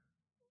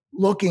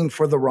looking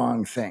for the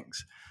wrong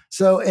things.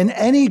 So in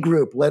any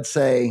group, let's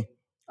say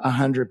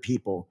 100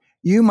 people,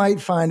 you might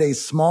find a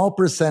small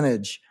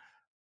percentage,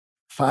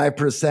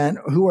 5%,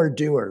 who are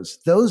doers.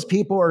 Those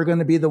people are going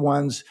to be the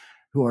ones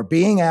who are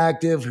being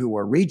active, who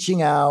are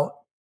reaching out,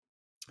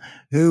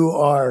 who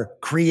are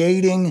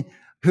creating,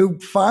 who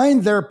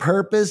find their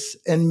purpose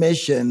and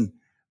mission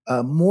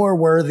more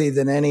worthy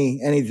than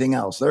anything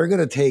else. They're going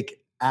to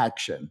take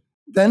action.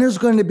 Then there's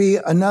going to be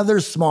another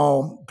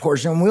small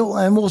portion.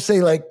 We'll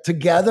say like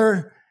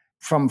together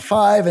from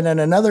 5, and then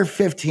another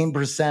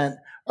 15%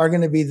 are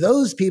going to be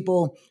those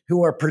people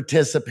who are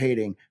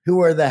participating,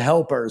 who are the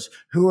helpers,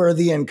 who are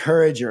the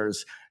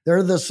encouragers.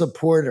 They're the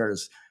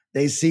supporters.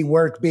 They see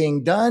work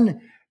being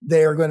done.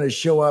 They are going to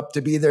show up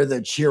to be there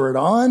to cheer it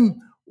on,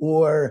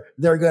 or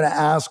they're going to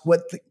ask,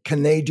 what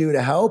can they do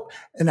to help?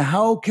 And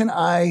how can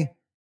I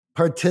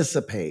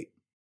participate?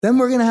 Then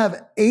we're going to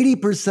have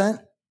 80%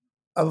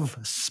 of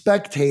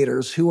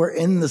spectators who are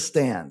in the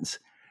stands.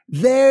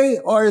 They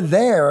are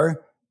there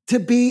to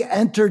be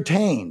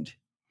entertained.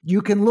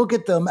 You can look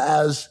at them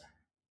as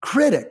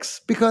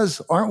critics,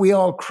 because aren't we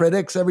all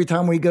critics every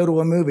time we go to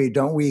a movie?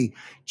 Don't we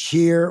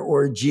cheer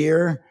or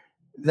jeer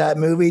that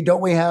movie?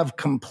 Don't we have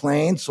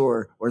complaints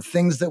or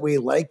things that we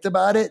liked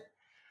about it?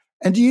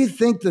 And do you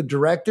think the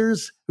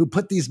directors who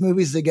put these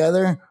movies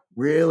together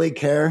really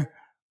care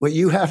what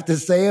you have to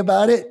say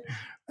about it?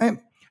 Right?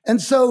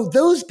 And so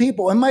those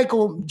people, and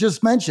Michael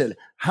just mentioned,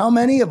 how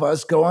many of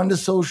us go onto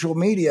social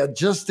media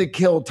just to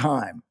kill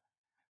time?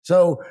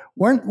 So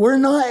we're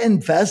not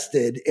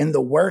invested in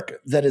the work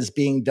that is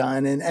being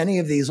done in any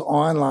of these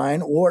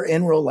online or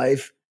in real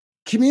life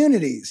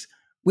communities.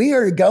 We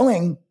are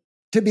going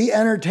to be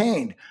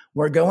entertained.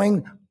 We're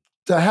going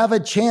to have a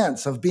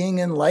chance of being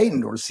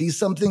enlightened or see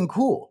something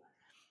cool.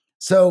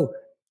 So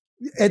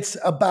it's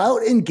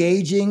about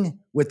engaging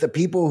with the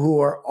people who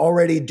are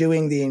already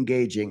doing the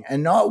engaging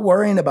and not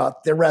worrying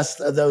about the rest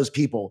of those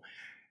people.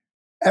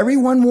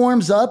 Everyone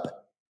warms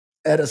up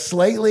at a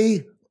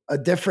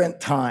different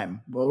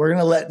time. Well, we're going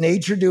to let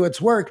nature do its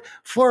work.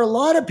 For a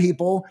lot of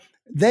people,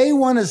 they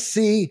want to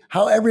see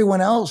how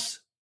everyone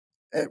else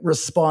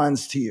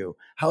responds to you,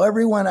 how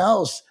everyone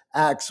else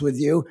acts with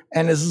you.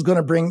 And this is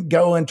going to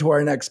go into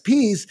our next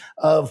piece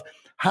of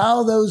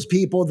how those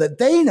people that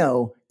they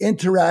know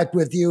interact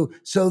with you.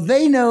 So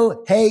they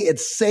know, hey,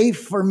 it's safe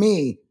for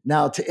me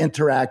now to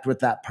interact with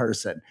that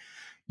person.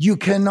 You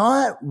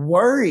cannot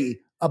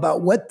worry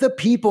about what the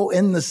people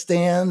in the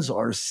stands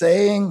are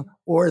saying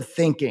or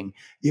thinking.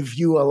 If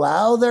you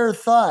allow their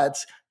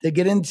thoughts to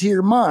get into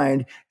your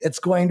mind, it's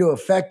going to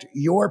affect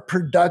your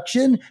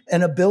production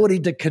and ability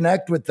to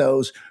connect with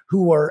those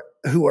who are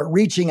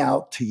reaching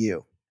out to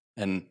you.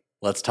 And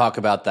let's talk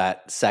about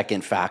that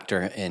second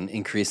factor in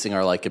increasing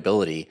our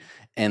likability.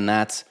 And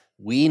that's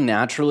we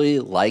naturally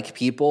like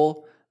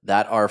people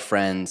that our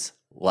friends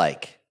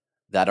like,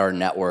 that our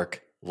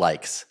network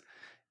likes.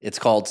 It's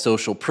called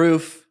social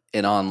proof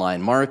in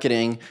online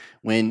marketing.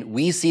 When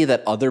we see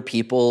that other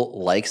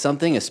people like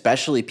something,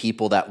 especially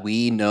people that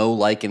we know,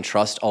 like, and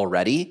trust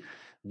already,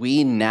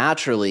 we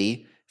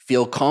naturally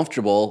feel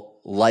comfortable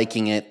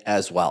liking it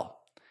as well.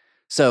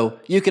 So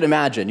you can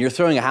imagine you're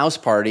throwing a house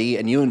party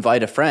and you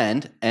invite a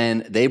friend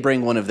and they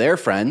bring one of their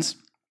friends.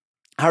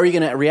 How are you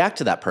going to react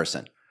to that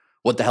person?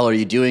 What the hell are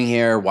you doing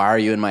here? Why are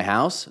you in my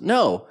house?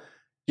 No,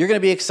 you're going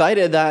to be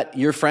excited that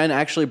your friend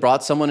actually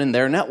brought someone in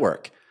their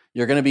network.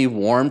 You're going to be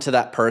warm to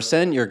that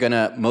person. You're going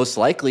to most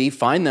likely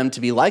find them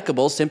to be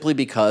likable simply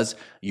because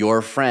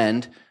your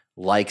friend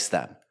likes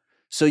them.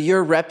 So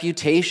your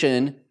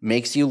reputation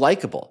makes you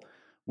likable.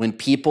 When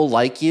people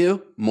like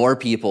you, more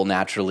people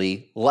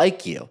naturally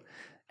like you.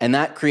 And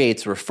that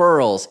creates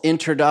referrals,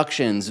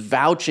 introductions,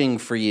 vouching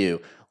for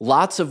you,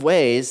 lots of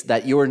ways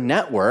that your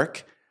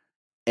network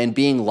and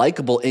being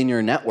likable in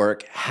your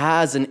network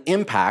has an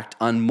impact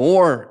on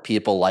more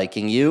people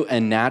liking you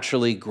and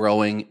naturally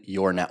growing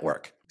your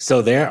network.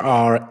 So there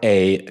are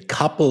a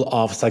couple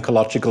of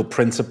psychological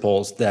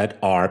principles that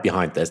are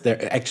behind this.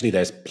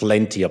 There's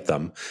plenty of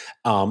them.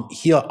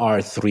 Here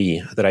are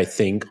three that I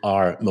think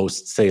are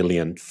most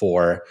salient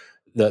for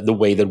the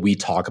way that we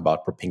talk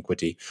about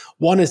propinquity.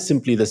 One is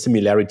simply the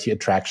similarity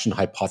attraction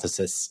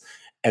hypothesis.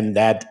 And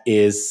that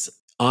is,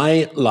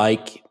 I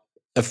like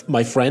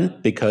my friend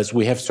because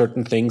we have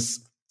certain things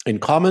in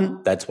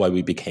common. That's why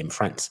we became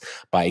friends.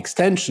 By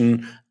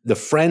extension, the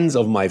friends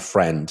of my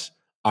friend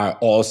are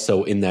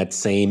also in that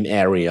same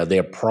area.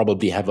 They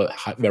probably have a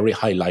very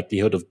high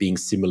likelihood of being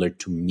similar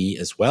to me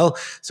as well.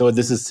 So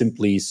this is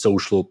simply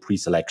social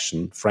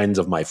preselection. Friends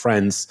of my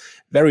friends,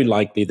 very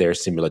likely they're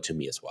similar to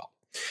me as well.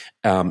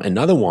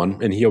 Another one,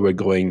 and here we're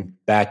going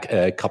back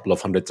a couple of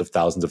hundreds of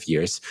thousands of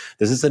years,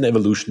 this is an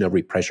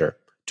evolutionary pressure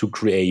to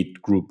create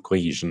group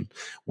cohesion.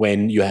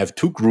 When you have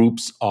two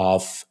groups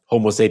of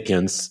Homo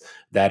sapiens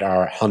that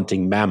are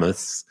hunting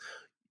mammoths,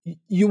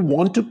 you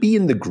want to be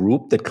in the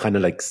group that kind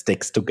of like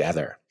sticks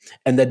together.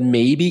 And that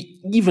maybe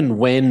even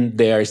when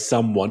there's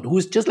someone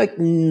who's just like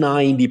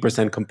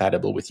 90%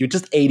 compatible with you,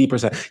 just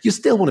 80%, you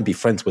still want to be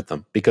friends with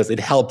them because it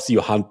helps you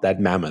hunt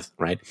that mammoth,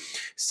 right?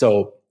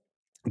 So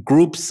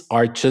groups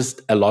are just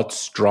a lot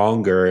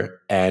stronger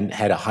and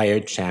had a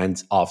higher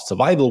chance of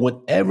survival when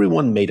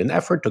everyone made an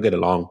effort to get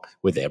along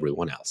with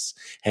everyone else.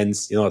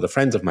 Hence, the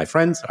friends of my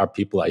friends are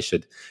people I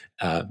should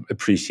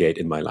appreciate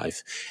in my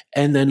life.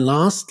 And then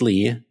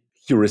lastly,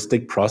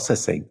 heuristic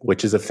processing,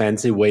 which is a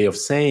fancy way of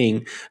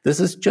saying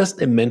this is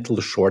just a mental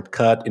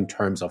shortcut in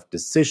terms of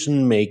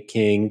decision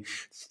making,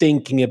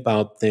 thinking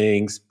about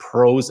things,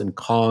 pros and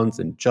cons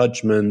and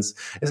judgments.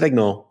 It's like,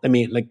 no,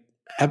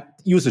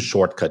 use a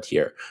shortcut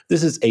here.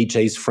 This is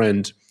AJ's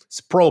friend.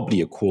 It's probably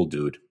a cool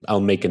dude.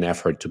 I'll make an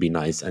effort to be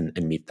nice and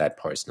meet that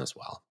person as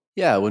well.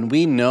 Yeah, when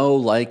we know,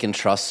 like, and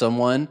trust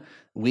someone,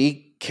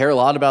 we care a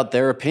lot about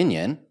their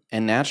opinion,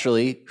 and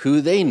naturally,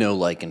 who they know,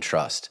 like, and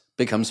trust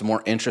becomes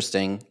more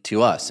interesting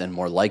to us and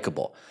more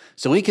likable.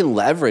 So we can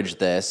leverage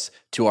this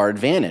to our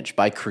advantage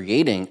by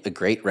creating a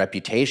great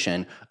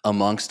reputation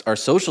amongst our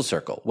social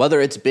circle,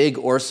 whether it's big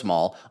or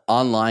small,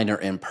 online or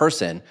in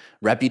person.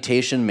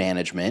 Reputation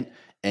management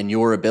and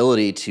your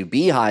ability to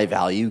be high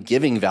value,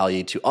 giving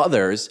value to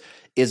others,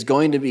 is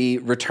going to be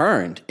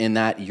returned in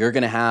that you're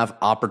going to have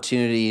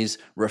opportunities,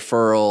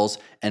 referrals,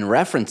 and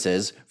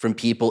references from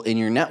people in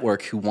your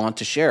network who want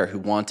to share, who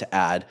want to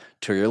add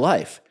to your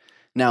life.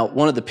 Now,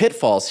 one of the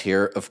pitfalls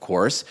here, of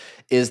course,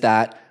 is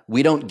that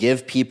we don't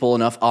give people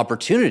enough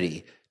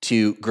opportunity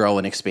to grow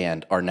and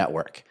expand our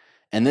network.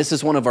 And this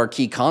is one of our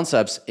key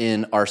concepts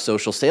in our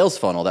social sales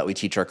funnel that we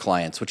teach our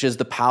clients, which is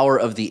the power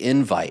of the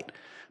invite.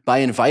 By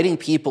inviting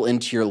people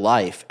into your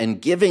life and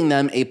giving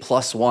them a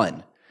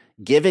 +1,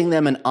 giving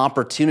them an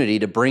opportunity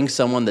to bring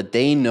someone that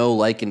they know,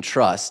 like, and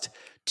trust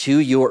to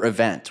your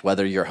event,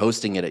 whether you're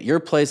hosting it at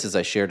your place, as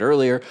I shared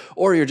earlier,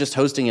 or you're just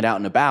hosting it out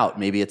and about.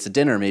 Maybe it's a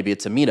dinner, maybe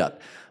it's a meetup.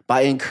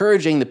 By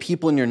encouraging the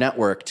people in your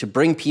network to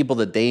bring people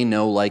that they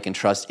know, like, and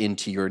trust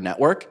into your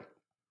network,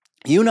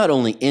 you not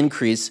only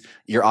increase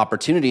your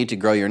opportunity to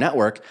grow your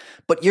network,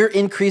 but you're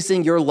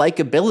increasing your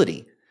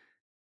likability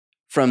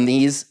from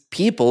these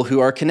people who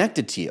are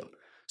connected to you.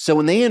 So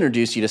when they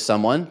introduce you to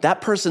someone,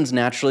 that person's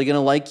naturally going to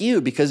like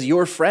you because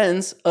you're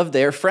friends of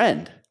their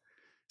friend.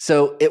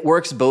 So it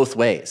works both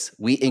ways.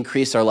 We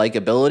increase our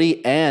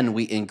likability and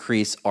we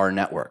increase our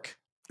network.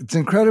 It's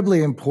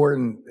incredibly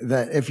important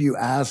that if you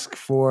ask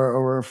for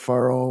a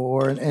referral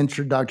or an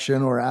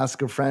introduction or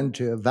ask a friend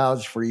to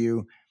vouch for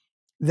you,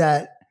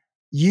 that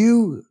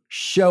you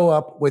show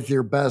up with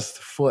your best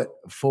foot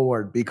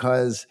forward,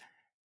 because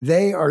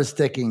they are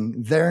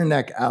sticking their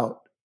neck out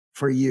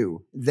for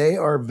you. They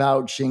are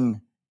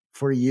vouching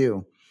for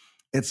you.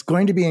 It's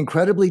going to be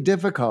incredibly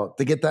difficult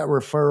to get that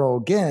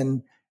referral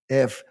again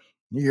if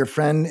your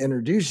friend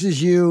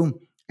introduces you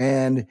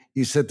and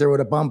you sit there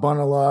with a bump on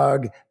a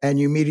log and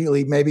you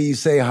immediately, maybe you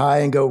say hi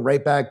and go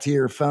right back to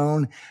your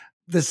phone.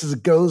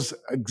 Goes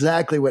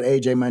exactly what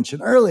AJ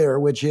mentioned earlier,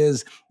 which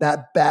is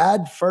that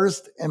bad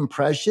first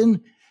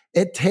impression.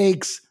 It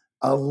takes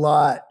a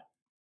lot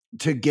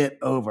to get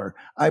over.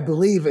 I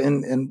believe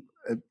in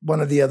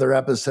one of the other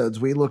episodes,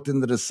 we looked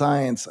into the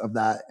science of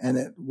that, and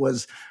it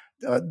was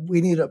we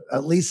need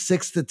at least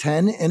 6 to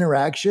 10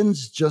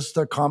 interactions just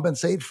to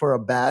compensate for a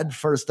bad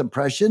first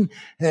impression.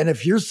 And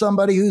if you're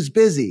somebody who's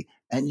busy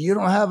and you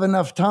don't have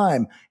enough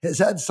time, is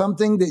that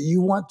something that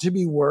you want to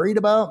be worried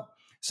about?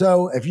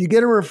 So if you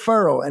get a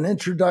referral, an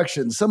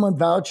introduction, someone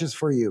vouches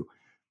for you,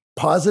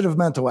 positive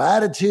mental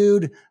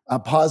attitude, a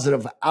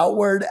positive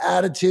outward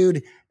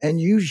attitude,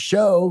 and you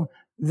show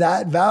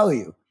that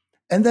value.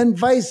 And then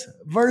vice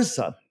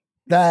versa,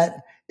 that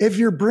if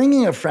you're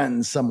bringing a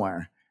friend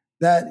somewhere,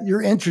 that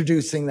you're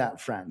introducing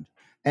that friend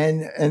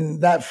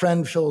and that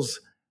friend feels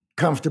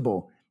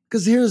comfortable.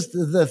 Because here's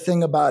the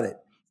thing about it.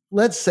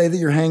 Let's say that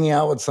you're hanging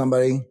out with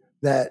somebody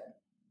that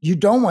you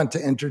don't want to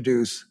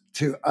introduce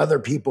to other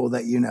people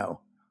that you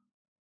know.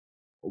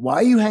 Why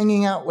are you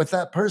hanging out with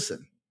that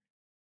person?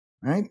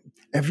 Right?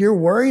 If you're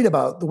worried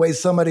about the way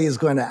somebody is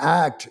going to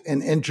act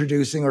in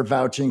introducing or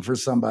vouching for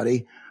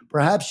somebody,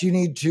 perhaps you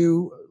need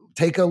to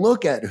take a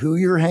look at who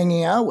you're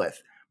hanging out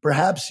with.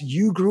 Perhaps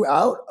you grew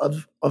out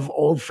of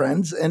old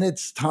friends and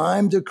it's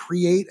time to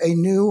create a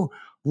new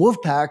wolf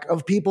pack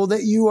of people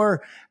that you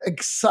are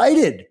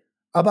excited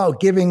about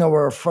giving a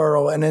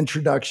referral, an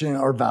introduction,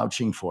 or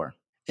vouching for.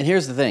 And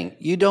here's the thing.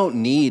 You don't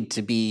need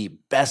to be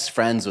best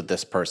friends with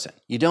this person.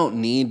 You don't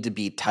need to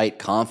be tight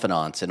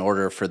confidants in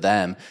order for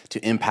them to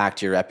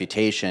impact your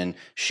reputation,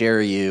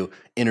 share you,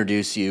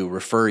 introduce you,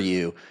 refer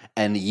you,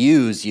 and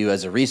use you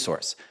as a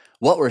resource.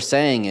 What we're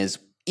saying is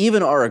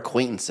even our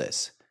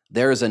acquaintances,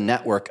 there is a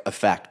network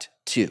effect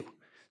too.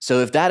 So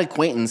if that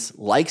acquaintance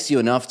likes you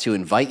enough to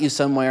invite you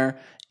somewhere,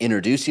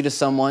 introduce you to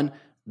someone,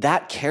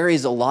 that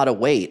carries a lot of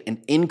weight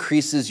and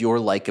increases your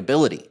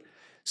likability.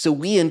 So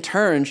we in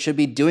turn should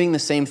be doing the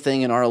same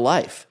thing in our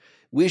life.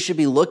 We should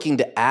be looking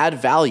to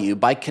add value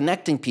by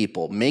connecting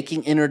people,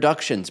 making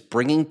introductions,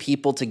 bringing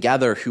people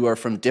together who are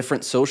from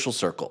different social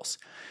circles.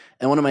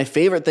 And one of my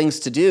favorite things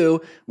to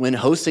do when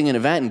hosting an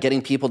event and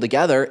getting people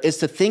together is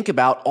to think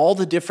about all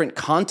the different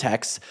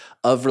contexts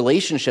of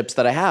relationships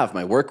that I have,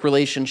 my work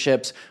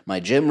relationships,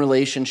 my gym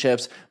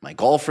relationships, my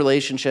golf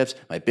relationships,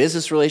 my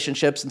business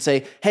relationships, and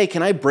say, hey,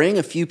 can I bring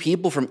a few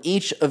people from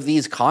each of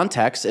these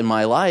contexts in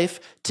my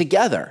life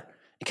together?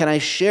 Can I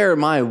share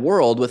my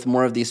world with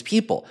more of these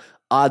people?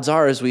 Odds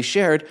are, as we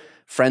shared,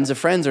 friends of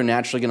friends are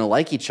naturally going to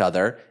like each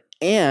other.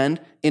 And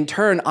in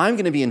turn, I'm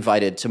going to be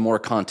invited to more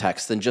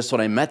contexts than just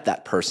what I met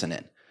that person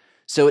in.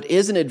 So it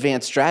is an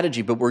advanced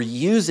strategy, but we're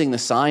using the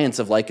science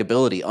of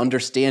likability,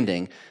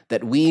 understanding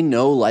that we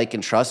know, like,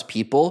 and trust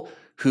people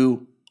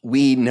who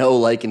we know,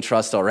 like, and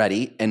trust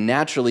already. And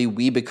naturally,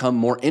 we become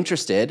more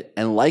interested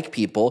and like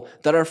people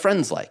that our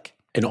friends like.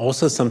 And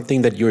also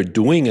something that you're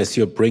doing is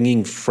you're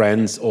bringing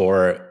friends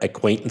or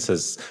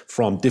acquaintances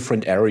from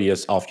different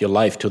areas of your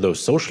life to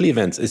those social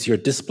events is you're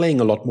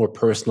displaying a lot more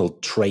personal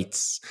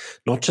traits,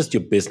 not just your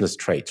business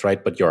traits,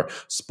 right? But your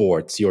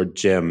sports, your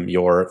gym,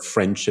 your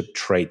friendship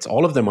traits,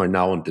 all of them are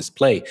now on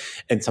display.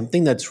 And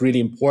something that's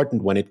really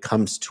important when it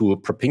comes to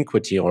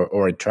propinquity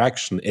or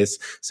attraction is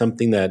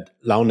something that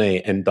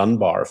Launay and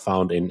Dunbar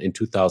found in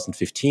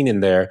 2015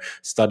 in their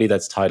study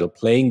that's titled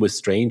Playing with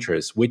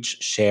Strangers,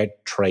 which shared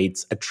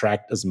traits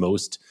attract as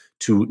most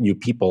to new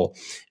people.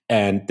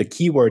 And the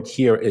key word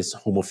here is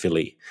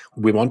homophily.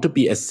 We want to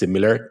be as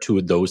similar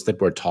to those that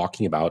we're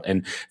talking about.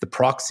 And the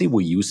proxy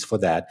we use for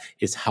that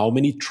is how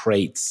many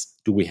traits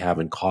do we have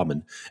in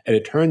common? And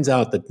it turns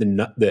out that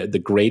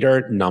the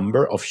greater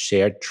number of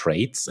shared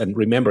traits, and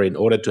remember, in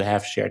order to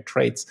have shared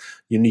traits,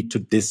 you need to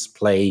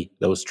display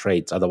those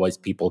traits, otherwise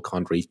people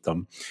can't read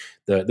them.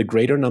 The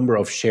greater number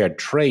of shared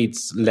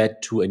traits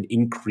led to an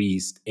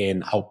increase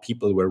in how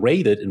people were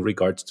rated in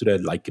regards to their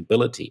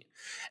likability.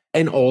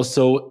 And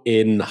also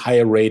in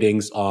higher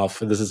ratings of,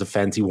 this is a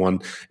fancy one,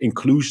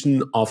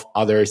 inclusion of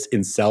others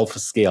in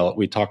self-scale.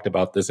 We talked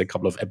about this a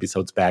couple of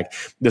episodes back.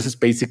 This is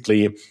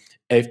basically,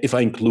 if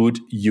I include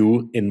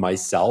you in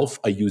myself,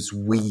 I use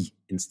we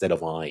instead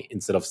of I.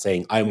 Instead of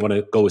saying, I want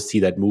to go see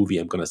that movie,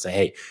 I'm going to say,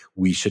 hey,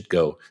 we should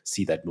go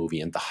see that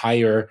movie. And the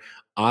higher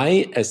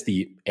I, as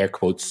the air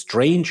quotes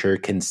stranger,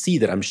 can see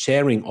that I'm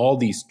sharing all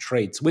these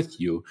traits with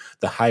you,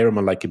 the higher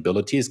my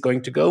likability is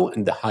going to go,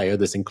 and the higher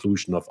this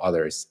inclusion of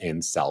others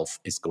and self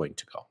is going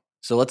to go.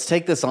 So let's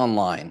take this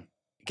online.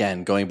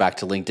 Again, going back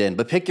to LinkedIn,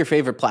 but pick your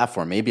favorite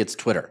platform. Maybe it's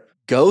Twitter.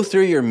 Go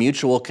through your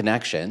mutual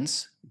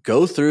connections,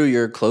 go through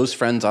your close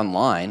friends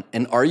online,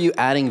 and are you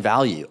adding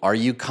value? Are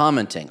you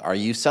commenting? Are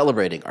you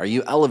celebrating? Are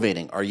you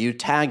elevating? Are you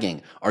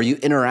tagging? Are you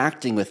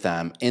interacting with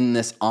them in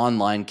this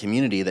online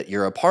community that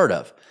you're a part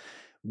of?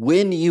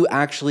 When you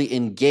actually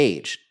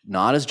engage,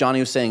 not as Johnny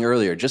was saying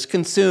earlier, just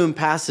consume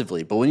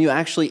passively, but when you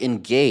actually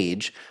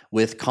engage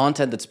with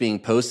content that's being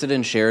posted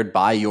and shared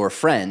by your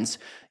friends,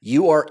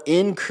 you are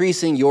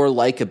increasing your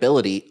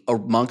likability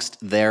amongst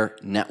their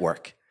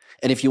network.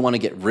 And if you want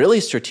to get really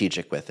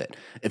strategic with it,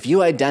 if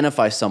you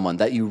identify someone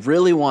that you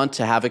really want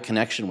to have a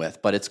connection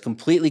with, but it's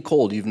completely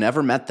cold, you've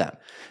never met them,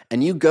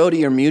 and you go to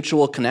your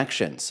mutual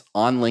connections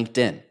on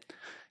LinkedIn,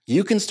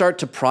 you can start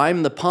to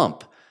prime the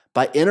pump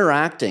by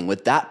interacting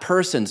with that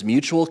person's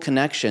mutual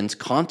connections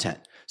content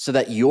so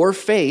that your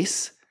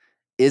face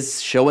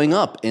is showing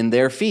up in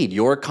their feed.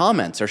 Your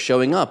comments are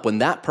showing up when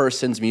that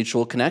person's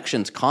mutual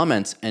connections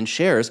comments and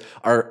shares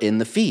are in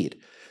the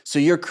feed. So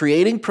you're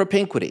creating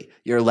propinquity.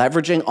 You're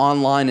leveraging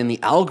online in the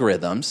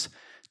algorithms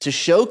to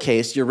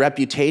showcase your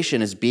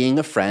reputation as being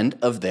a friend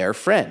of their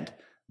friend.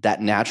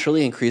 That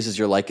naturally increases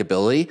your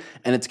likability,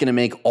 and it's going to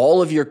make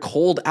all of your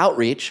cold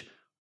outreach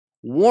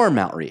warm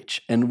outreach.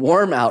 And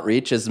warm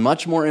outreach is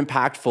much more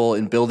impactful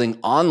in building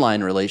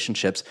online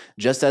relationships,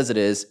 just as it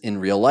is in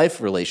real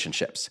life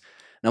relationships.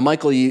 Now,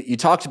 Michael, you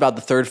talked about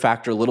the third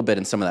factor a little bit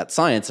in some of that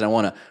science, and I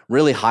want to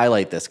really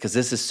highlight this because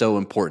this is so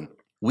important.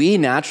 We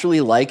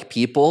naturally like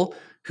people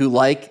who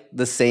like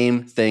the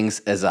same things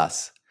as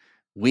us.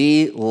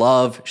 We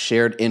love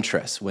shared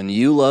interests. When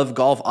you love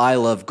golf, I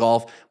love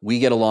golf, we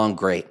get along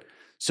great.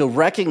 So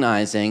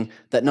recognizing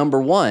that,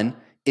 number one,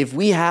 if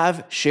we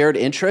have shared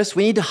interests,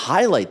 we need to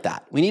highlight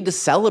that. We need to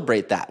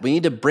celebrate that. We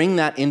need to bring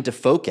that into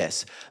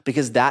focus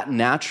because that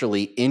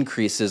naturally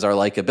increases our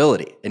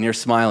likability. And you're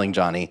smiling,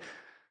 Johnny.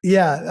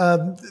 Yeah.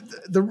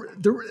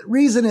 The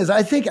reason is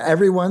I think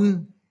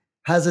everyone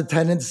has a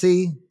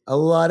tendency a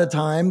lot of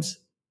times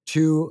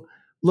to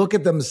look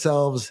at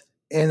themselves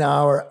in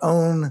our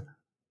own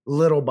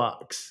little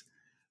box.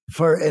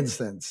 For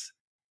instance,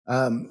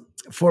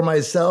 for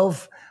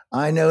myself,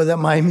 I know that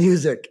my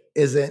music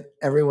isn't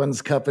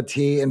everyone's cup of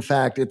tea. In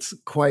fact, it's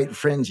quite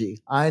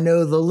fringy. I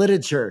know the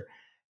literature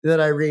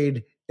that I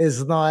read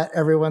is not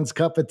everyone's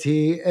cup of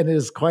tea and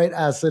is quite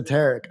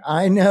esoteric.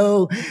 I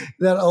know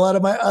that a lot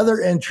of my other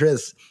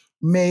interests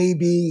may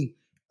be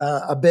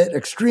a bit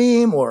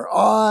extreme or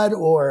odd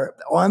or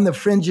on the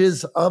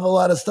fringes of a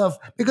lot of stuff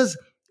because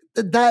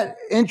that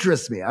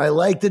interests me. I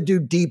like to do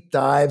deep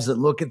dives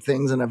and look at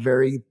things in a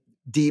very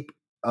deep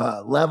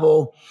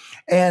level.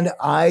 And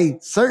I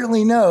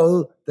certainly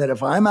know that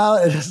if I'm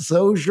out at a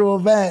social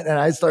event and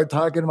I start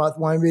talking about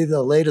maybe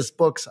the latest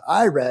books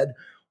I read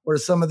or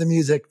some of the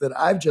music that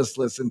I've just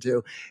listened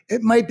to,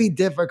 it might be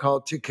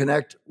difficult to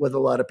connect with a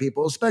lot of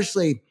people,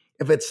 especially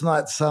if it's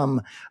not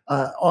some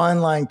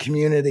online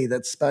community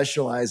that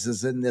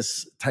specializes in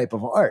this type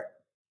of art.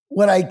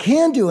 What I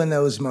can do in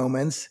those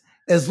moments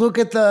is look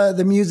at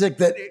the music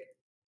that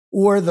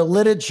or the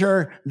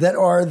literature that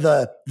are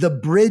the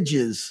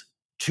bridges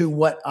to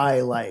what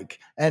I like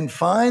and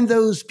find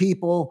those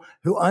people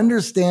who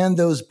understand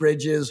those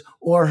bridges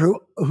or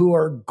who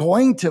are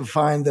going to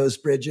find those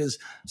bridges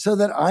so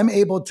that I'm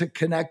able to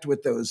connect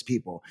with those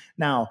people.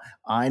 Now,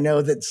 I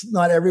know that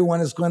not everyone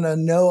is going to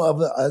know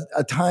of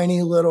a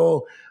tiny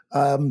little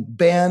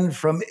band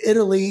from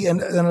Italy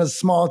in a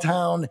small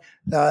town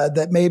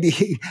that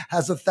maybe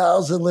has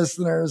 1,000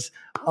 listeners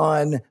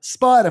on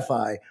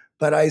Spotify.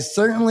 But I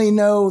certainly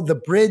know the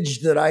bridge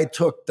that I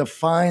took to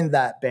find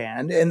that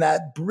band. And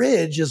that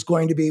bridge is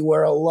going to be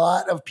where a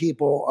lot of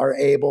people are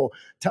able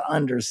to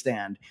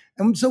understand.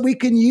 And so we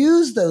can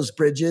use those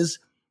bridges,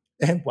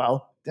 and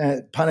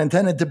pun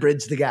intended, to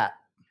bridge the gap.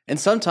 And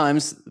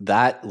sometimes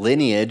that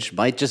lineage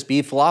might just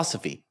be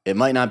philosophy. It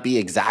might not be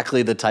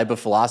exactly the type of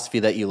philosophy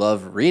that you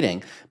love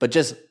reading, but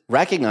just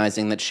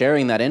recognizing that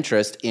sharing that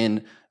interest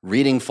in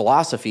reading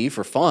philosophy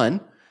for fun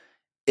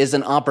is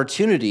an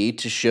opportunity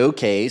to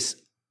showcase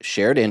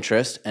shared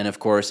interest and, of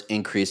course,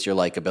 increase your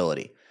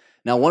likability.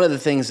 Now, one of the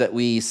things that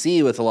we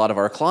see with a lot of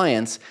our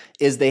clients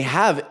is they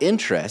have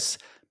interests,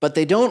 but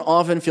they don't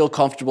often feel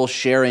comfortable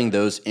sharing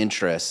those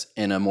interests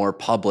in a more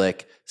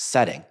public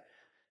setting.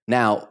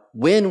 Now,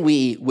 when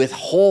we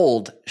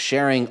withhold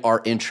sharing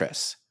our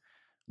interests,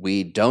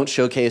 we don't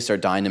showcase our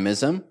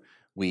dynamism.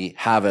 We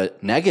have a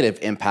negative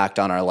impact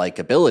on our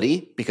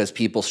likability because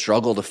people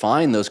struggle to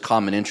find those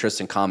common interests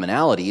and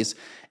commonalities.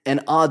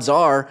 And odds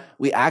are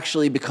we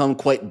actually become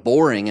quite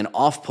boring and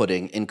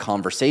off-putting in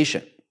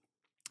conversation.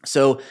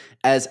 So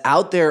as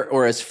out there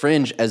or as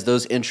fringe as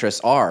those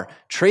interests are,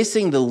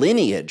 tracing the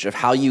lineage of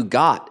how you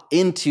got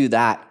into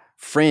that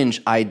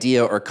fringe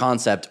idea or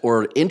concept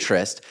or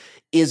interest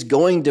is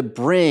going to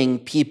bring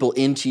people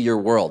into your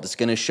world. It's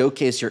going to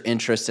showcase your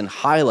interest and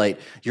highlight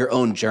your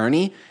own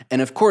journey,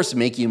 and of course,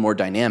 make you more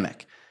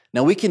dynamic.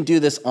 Now, we can do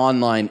this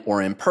online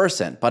or in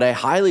person, but I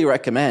highly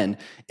recommend,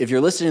 if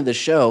you're listening to the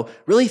show,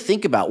 really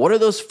think about what are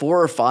those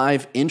 4 or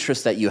 5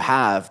 interests that you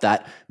have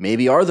that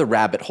maybe are the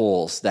rabbit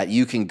holes that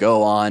you can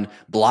go on,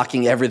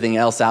 blocking everything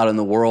else out in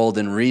the world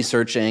and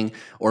researching,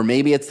 or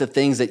maybe it's the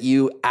things that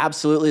you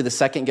absolutely, the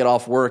second get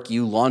off work,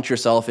 you launch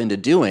yourself into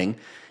doing,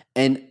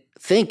 and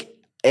think,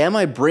 am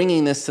I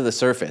bringing this to the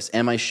surface?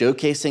 Am I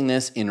showcasing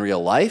this in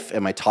real life?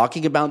 Am I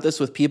talking about this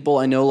with people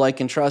I know,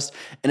 like, and trust?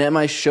 And am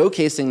I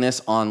showcasing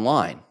this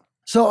online?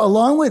 So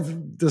along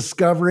with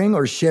discovering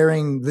or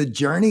sharing the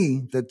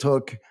journey that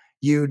took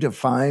you to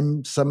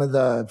find some of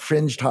the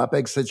fringe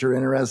topics that you're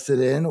interested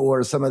in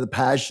or some of the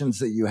passions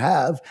that you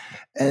have,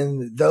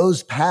 and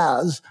those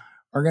paths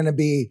are going to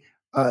be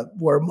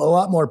where a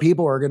lot more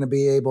people are going to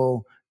be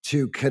able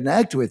to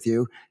connect with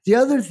you. The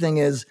other thing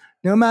is,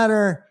 no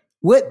matter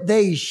what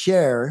they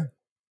share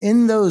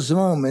in those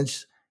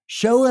moments,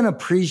 show an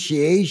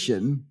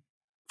appreciation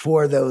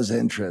for those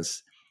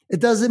interests. It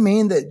doesn't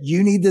mean that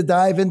you need to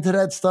dive into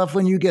that stuff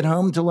when you get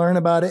home to learn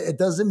about it. It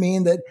doesn't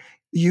mean that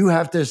you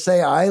have to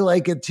say, I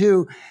like it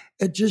too.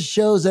 It just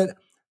shows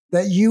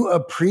that you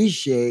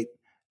appreciate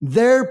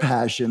their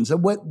passions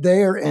and what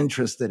they're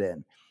interested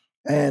in.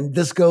 And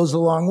this goes a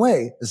long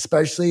way,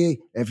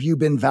 especially if you've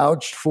been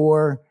vouched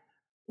for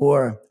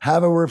or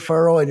have a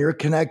referral and you're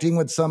connecting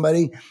with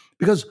somebody,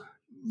 because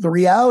the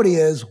reality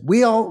is we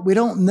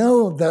don't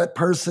know that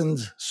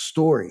person's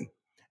story.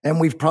 And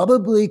we've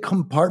probably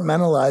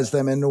compartmentalized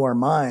them into our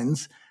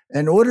minds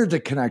in order to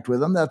connect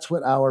with them. That's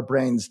what our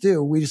brains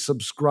do. We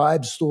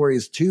subscribe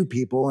stories to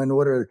people in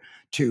order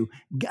to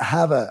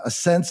have a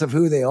sense of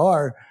who they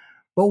are.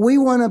 But we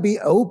want to be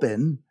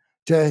open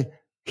to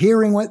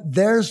hearing what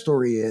their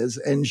story is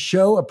and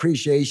show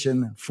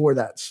appreciation for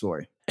that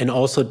story. And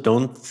also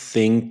don't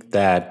think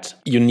that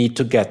you need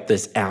to get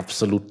this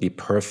absolutely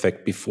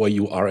perfect before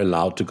you are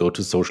allowed to go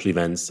to social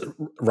events,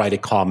 write a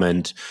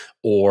comment,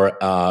 or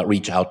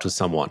reach out to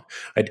someone.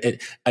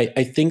 Right?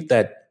 I think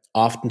that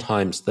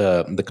oftentimes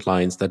the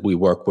clients that we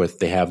work with,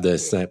 they have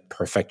this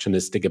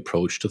perfectionistic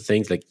approach to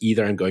things, like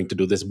either I'm going to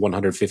do this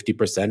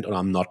 150% or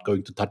I'm not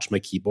going to touch my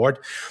keyboard.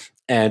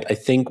 And I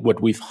think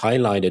what we've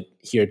highlighted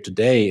here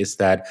today is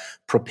that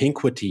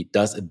propinquity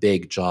does a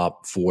big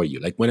job for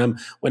you. Like when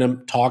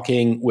I'm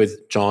talking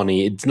with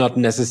Johnny, it's not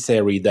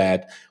necessary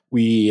that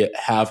we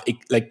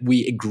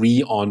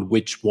agree on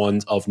which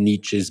ones of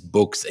Nietzsche's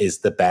books is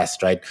the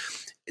best, right?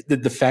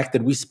 The fact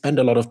that we spend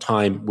a lot of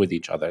time with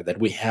each other, that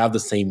we have the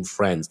same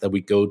friends, that we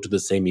go to the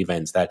same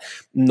events, that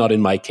not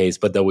in my case,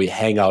 but that we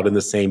hang out in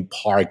the same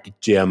park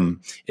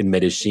gym in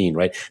Medellin,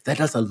 right? That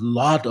does a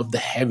lot of the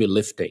heavy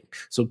lifting.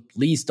 So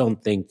please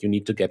don't think you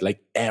need to get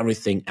like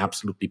everything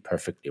absolutely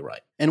perfectly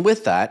right. And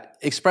with that,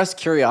 express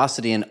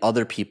curiosity in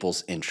other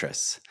people's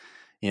interests.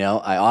 You know,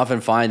 I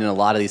often find in a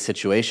lot of these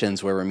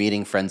situations where we're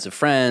meeting friends of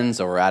friends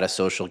or we're at a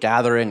social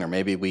gathering or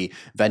maybe we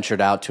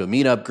ventured out to a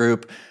meetup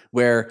group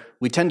where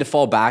we tend to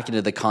fall back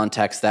into the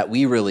context that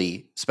we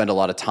really spend a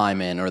lot of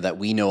time in or that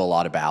we know a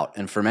lot about.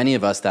 And for many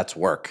of us, that's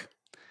work.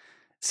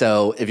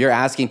 So if you're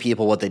asking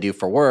people what they do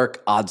for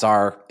work, odds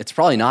are it's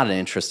probably not an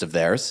interest of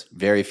theirs.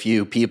 Very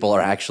few people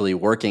are actually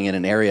working in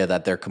an area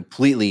that they're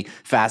completely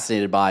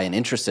fascinated by and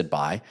interested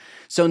by.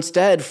 So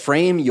instead,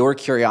 frame your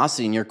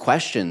curiosity and your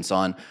questions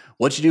on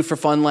what'd you do for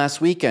fun last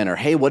weekend? Or,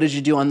 hey, what did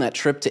you do on that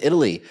trip to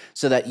Italy?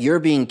 So that you're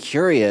being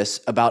curious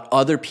about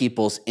other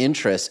people's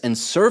interests and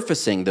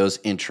surfacing those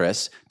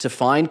interests to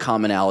find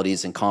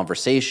commonalities in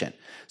conversation.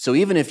 So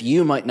even if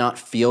you might not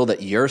feel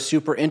that you're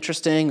super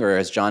interesting, or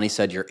as Johnny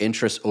said, your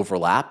interests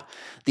overlap,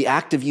 the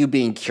act of you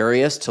being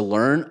curious to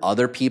learn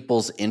other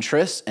people's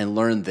interests and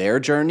learn their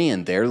journey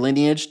and their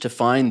lineage to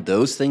find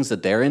those things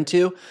that they're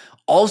into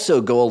also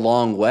go a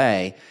long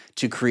way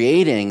to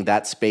creating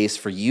that space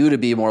for you to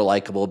be more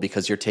likable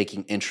because you're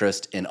taking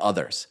interest in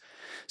others.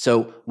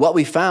 So what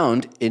we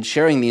found in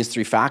sharing these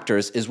 3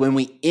 factors is when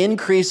we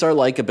increase our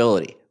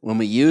likability, when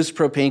we use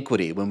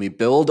propinquity, when we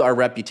build our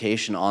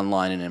reputation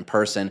online and in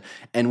person,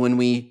 and when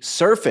we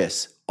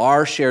surface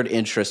our shared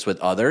interests with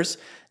others,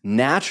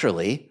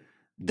 naturally,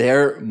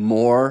 they're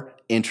more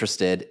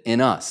interested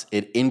in us.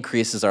 It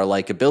increases our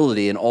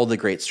likability and all the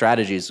great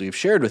strategies we've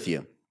shared with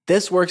you.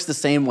 This works the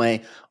same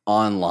way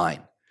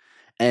online.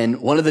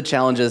 And one of the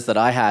challenges that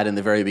I had in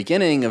the very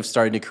beginning of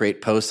starting to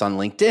create posts on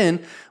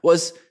LinkedIn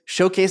was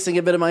showcasing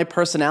a bit of my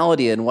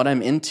personality and what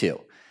I'm into.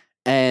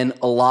 And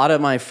a lot of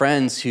my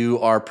friends who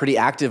are pretty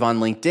active on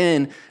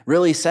LinkedIn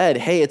really said,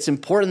 hey, it's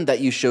important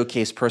that you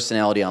showcase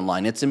personality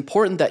online. It's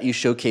important that you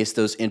showcase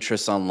those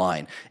interests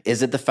online.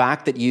 Is it the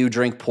fact that you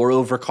drink pour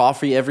over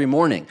coffee every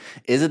morning?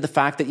 Is it the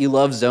fact that you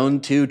love Zone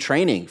 2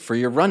 training for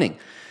your running?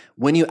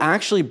 When you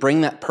actually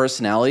bring that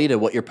personality to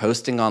what you're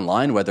posting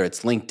online, whether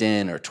it's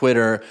LinkedIn or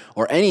Twitter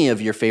or any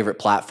of your favorite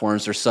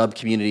platforms or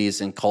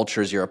sub-communities and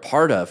cultures you're a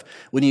part of,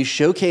 when you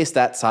showcase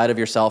that side of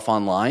yourself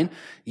online,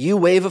 you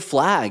wave a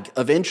flag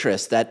of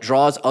interest that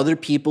draws other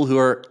people who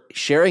are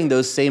sharing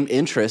those same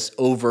interests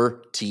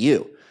over to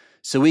you.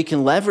 So we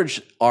can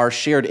leverage our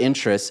shared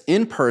interests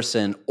in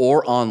person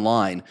or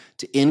online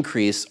to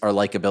increase our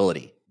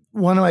likability.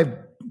 One of my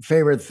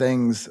favorite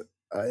things,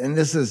 and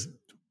this is,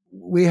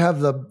 we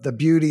have the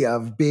beauty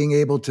of being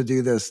able to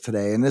do this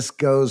today. And this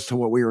goes to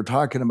what we were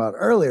talking about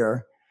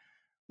earlier,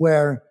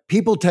 where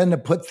people tend to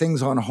put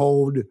things on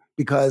hold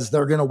because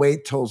they're going to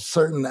wait till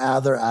certain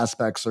other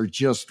aspects are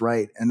just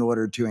right in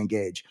order to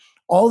engage.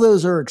 All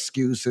those are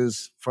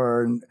excuses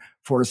for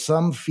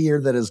some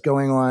fear that is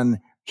going on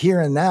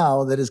here and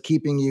now that is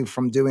keeping you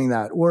from doing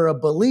that, or a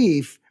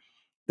belief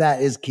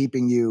that is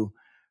keeping you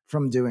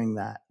from doing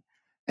that.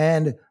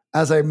 And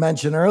as I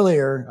mentioned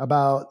earlier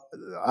about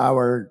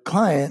our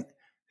client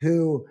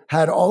who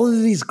had all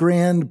of these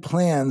grand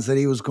plans that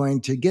he was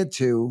going to get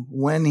to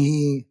when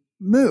he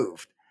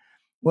moved.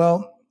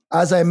 Well,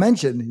 as I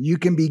mentioned, you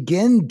can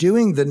begin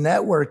doing the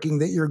networking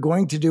that you're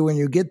going to do when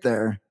you get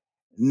there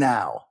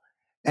now.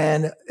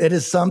 And it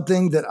is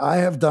something that I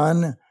have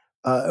done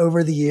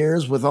over the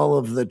years with all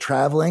of the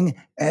traveling.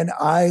 And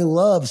I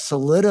love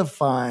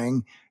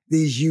solidifying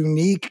these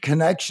unique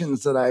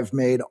connections that I've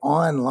made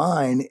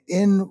online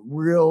in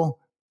real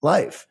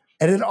life.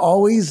 And it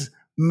always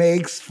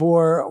makes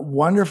for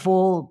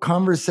wonderful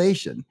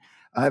conversation.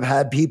 I've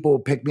had people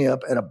pick me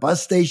up at a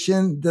bus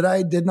station that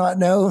I did not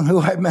know who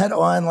I met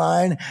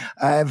online.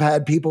 I've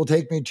had people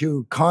take me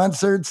to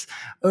concerts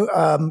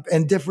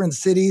in different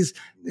cities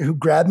who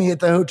grabbed me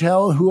at the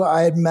hotel who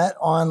I had met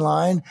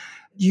online.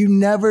 You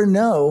never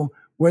know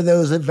where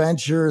those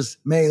adventures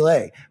may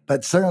lay,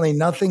 but certainly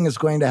nothing is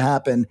going to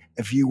happen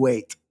if you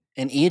wait.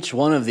 And each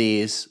one of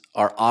these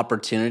are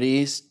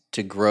opportunities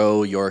to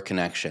grow your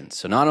connections.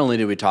 So not only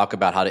do we talk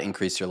about how to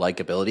increase your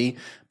likability,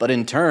 but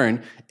in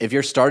turn, if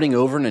you're starting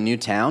over in a new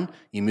town,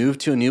 you move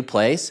to a new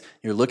place,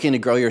 you're looking to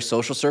grow your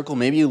social circle,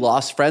 maybe you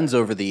lost friends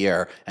over the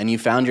year and you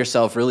found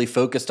yourself really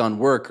focused on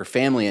work or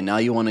family, and now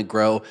you want to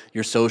grow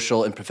your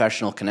social and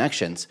professional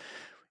connections.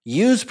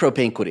 Use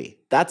Propinquity.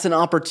 That's an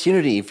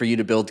opportunity for you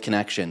to build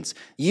connections.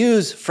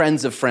 Use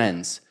friends of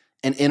friends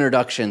and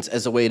introductions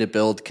as a way to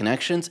build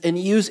connections, and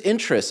use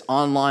interests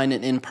online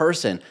and in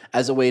person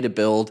as a way to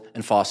build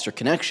and foster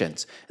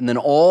connections. And then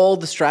all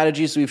the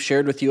strategies we've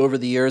shared with you over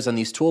the years on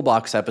these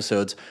Toolbox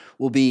episodes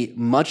will be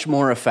much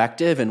more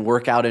effective and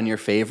work out in your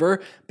favor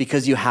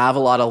because you have a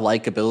lot of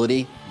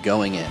likability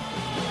going in.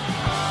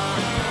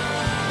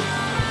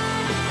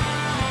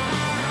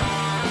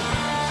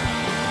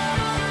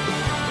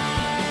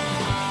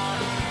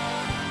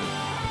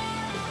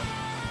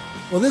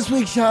 Well, this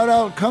week's shout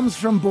out comes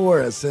from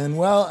Boris, and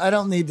well, I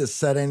don't need to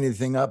set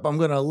anything up. I'm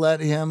going to let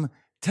him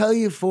tell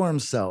you for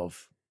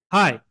himself.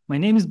 Hi, my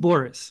name is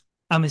Boris.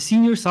 I'm a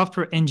senior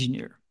software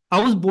engineer.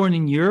 I was born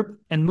in Europe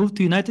and moved to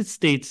the United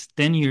States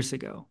 10 years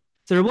ago.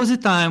 There was a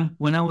time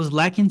when I was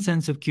lacking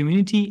sense of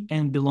community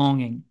and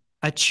belonging.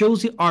 I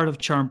chose the Art of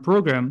Charm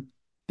program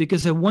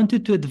because I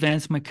wanted to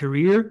advance my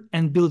career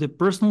and build a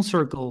personal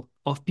circle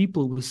of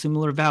people with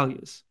similar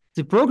values.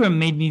 The program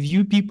made me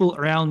view people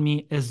around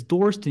me as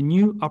doors to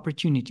new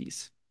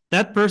opportunities.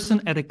 That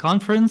person at a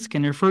conference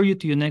can refer you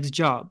to your next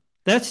job.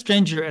 That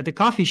stranger at a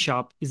coffee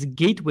shop is a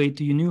gateway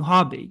to your new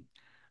hobby.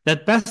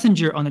 That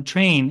passenger on a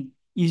train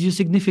is your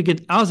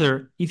significant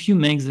other if you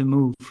make the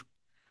move.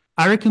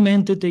 I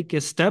recommend to take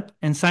a step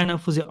and sign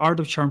up for the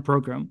Art of Charm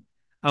program.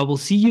 I will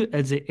see you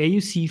at the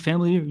AUC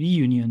family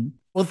reunion.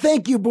 Well,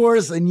 thank you,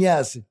 Boris. And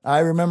yes, I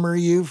remember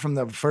you from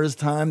the first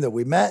time that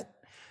we met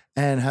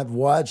and have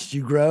watched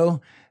you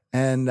grow.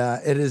 And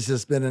it has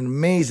just been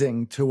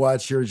amazing to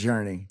watch your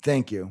journey.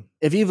 Thank you.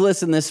 If you've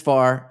listened this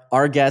far,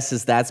 our guess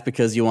is that's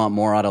because you want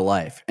more out of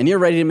life. And you're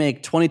ready to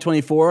make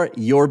 2024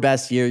 your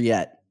best year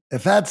yet.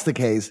 If that's the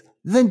case,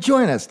 then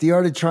join us, the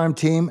Art of Charm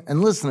team, and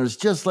listeners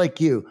just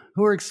like you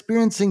who are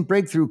experiencing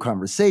breakthrough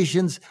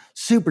conversations,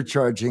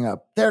 supercharging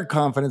up their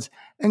confidence,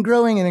 and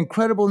growing an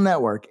incredible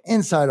network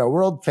inside our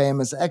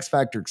world-famous X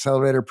Factor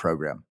Accelerator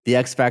program. The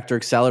X Factor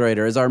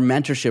Accelerator is our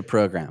mentorship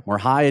program where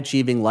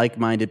high-achieving,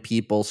 like-minded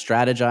people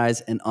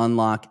strategize and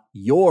unlock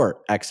your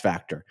X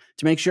Factor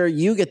to make sure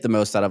you get the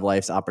most out of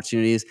life's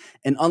opportunities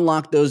and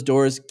unlock those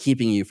doors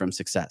keeping you from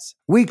success.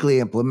 Weekly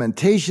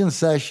implementation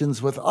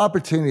sessions with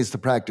opportunities to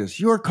practice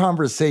your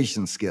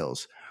conversation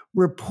skills,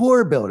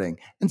 rapport building,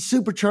 and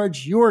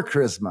supercharge your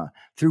charisma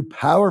through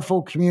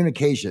powerful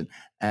communication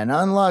and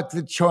unlock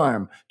the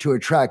charm to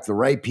attract the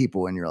right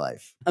people in your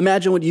life.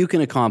 Imagine what you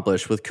can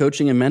accomplish with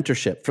coaching and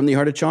mentorship from the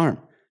Art of Charm.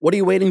 What are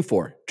you waiting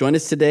for? Join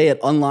us today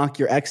at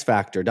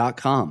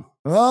unlockyourxfactor.com.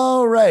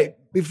 All right.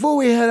 Before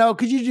we head out,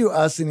 could you do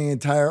us and the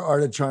entire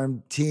Art of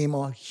Charm team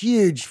a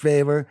huge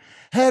favor?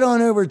 Head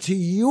on over to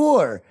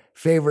your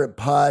favorite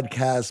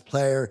podcast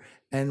player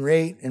and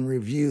rate and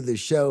review the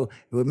show.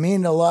 It would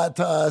mean a lot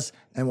to us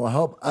and will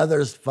help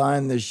others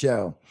find the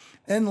show.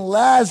 And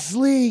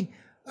lastly,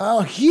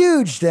 a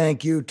huge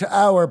thank you to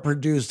our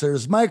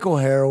producers, Michael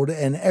Harold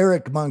and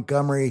Eric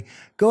Montgomery.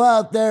 Go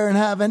out there and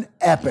have an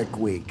epic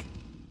week.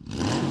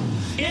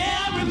 Yeah!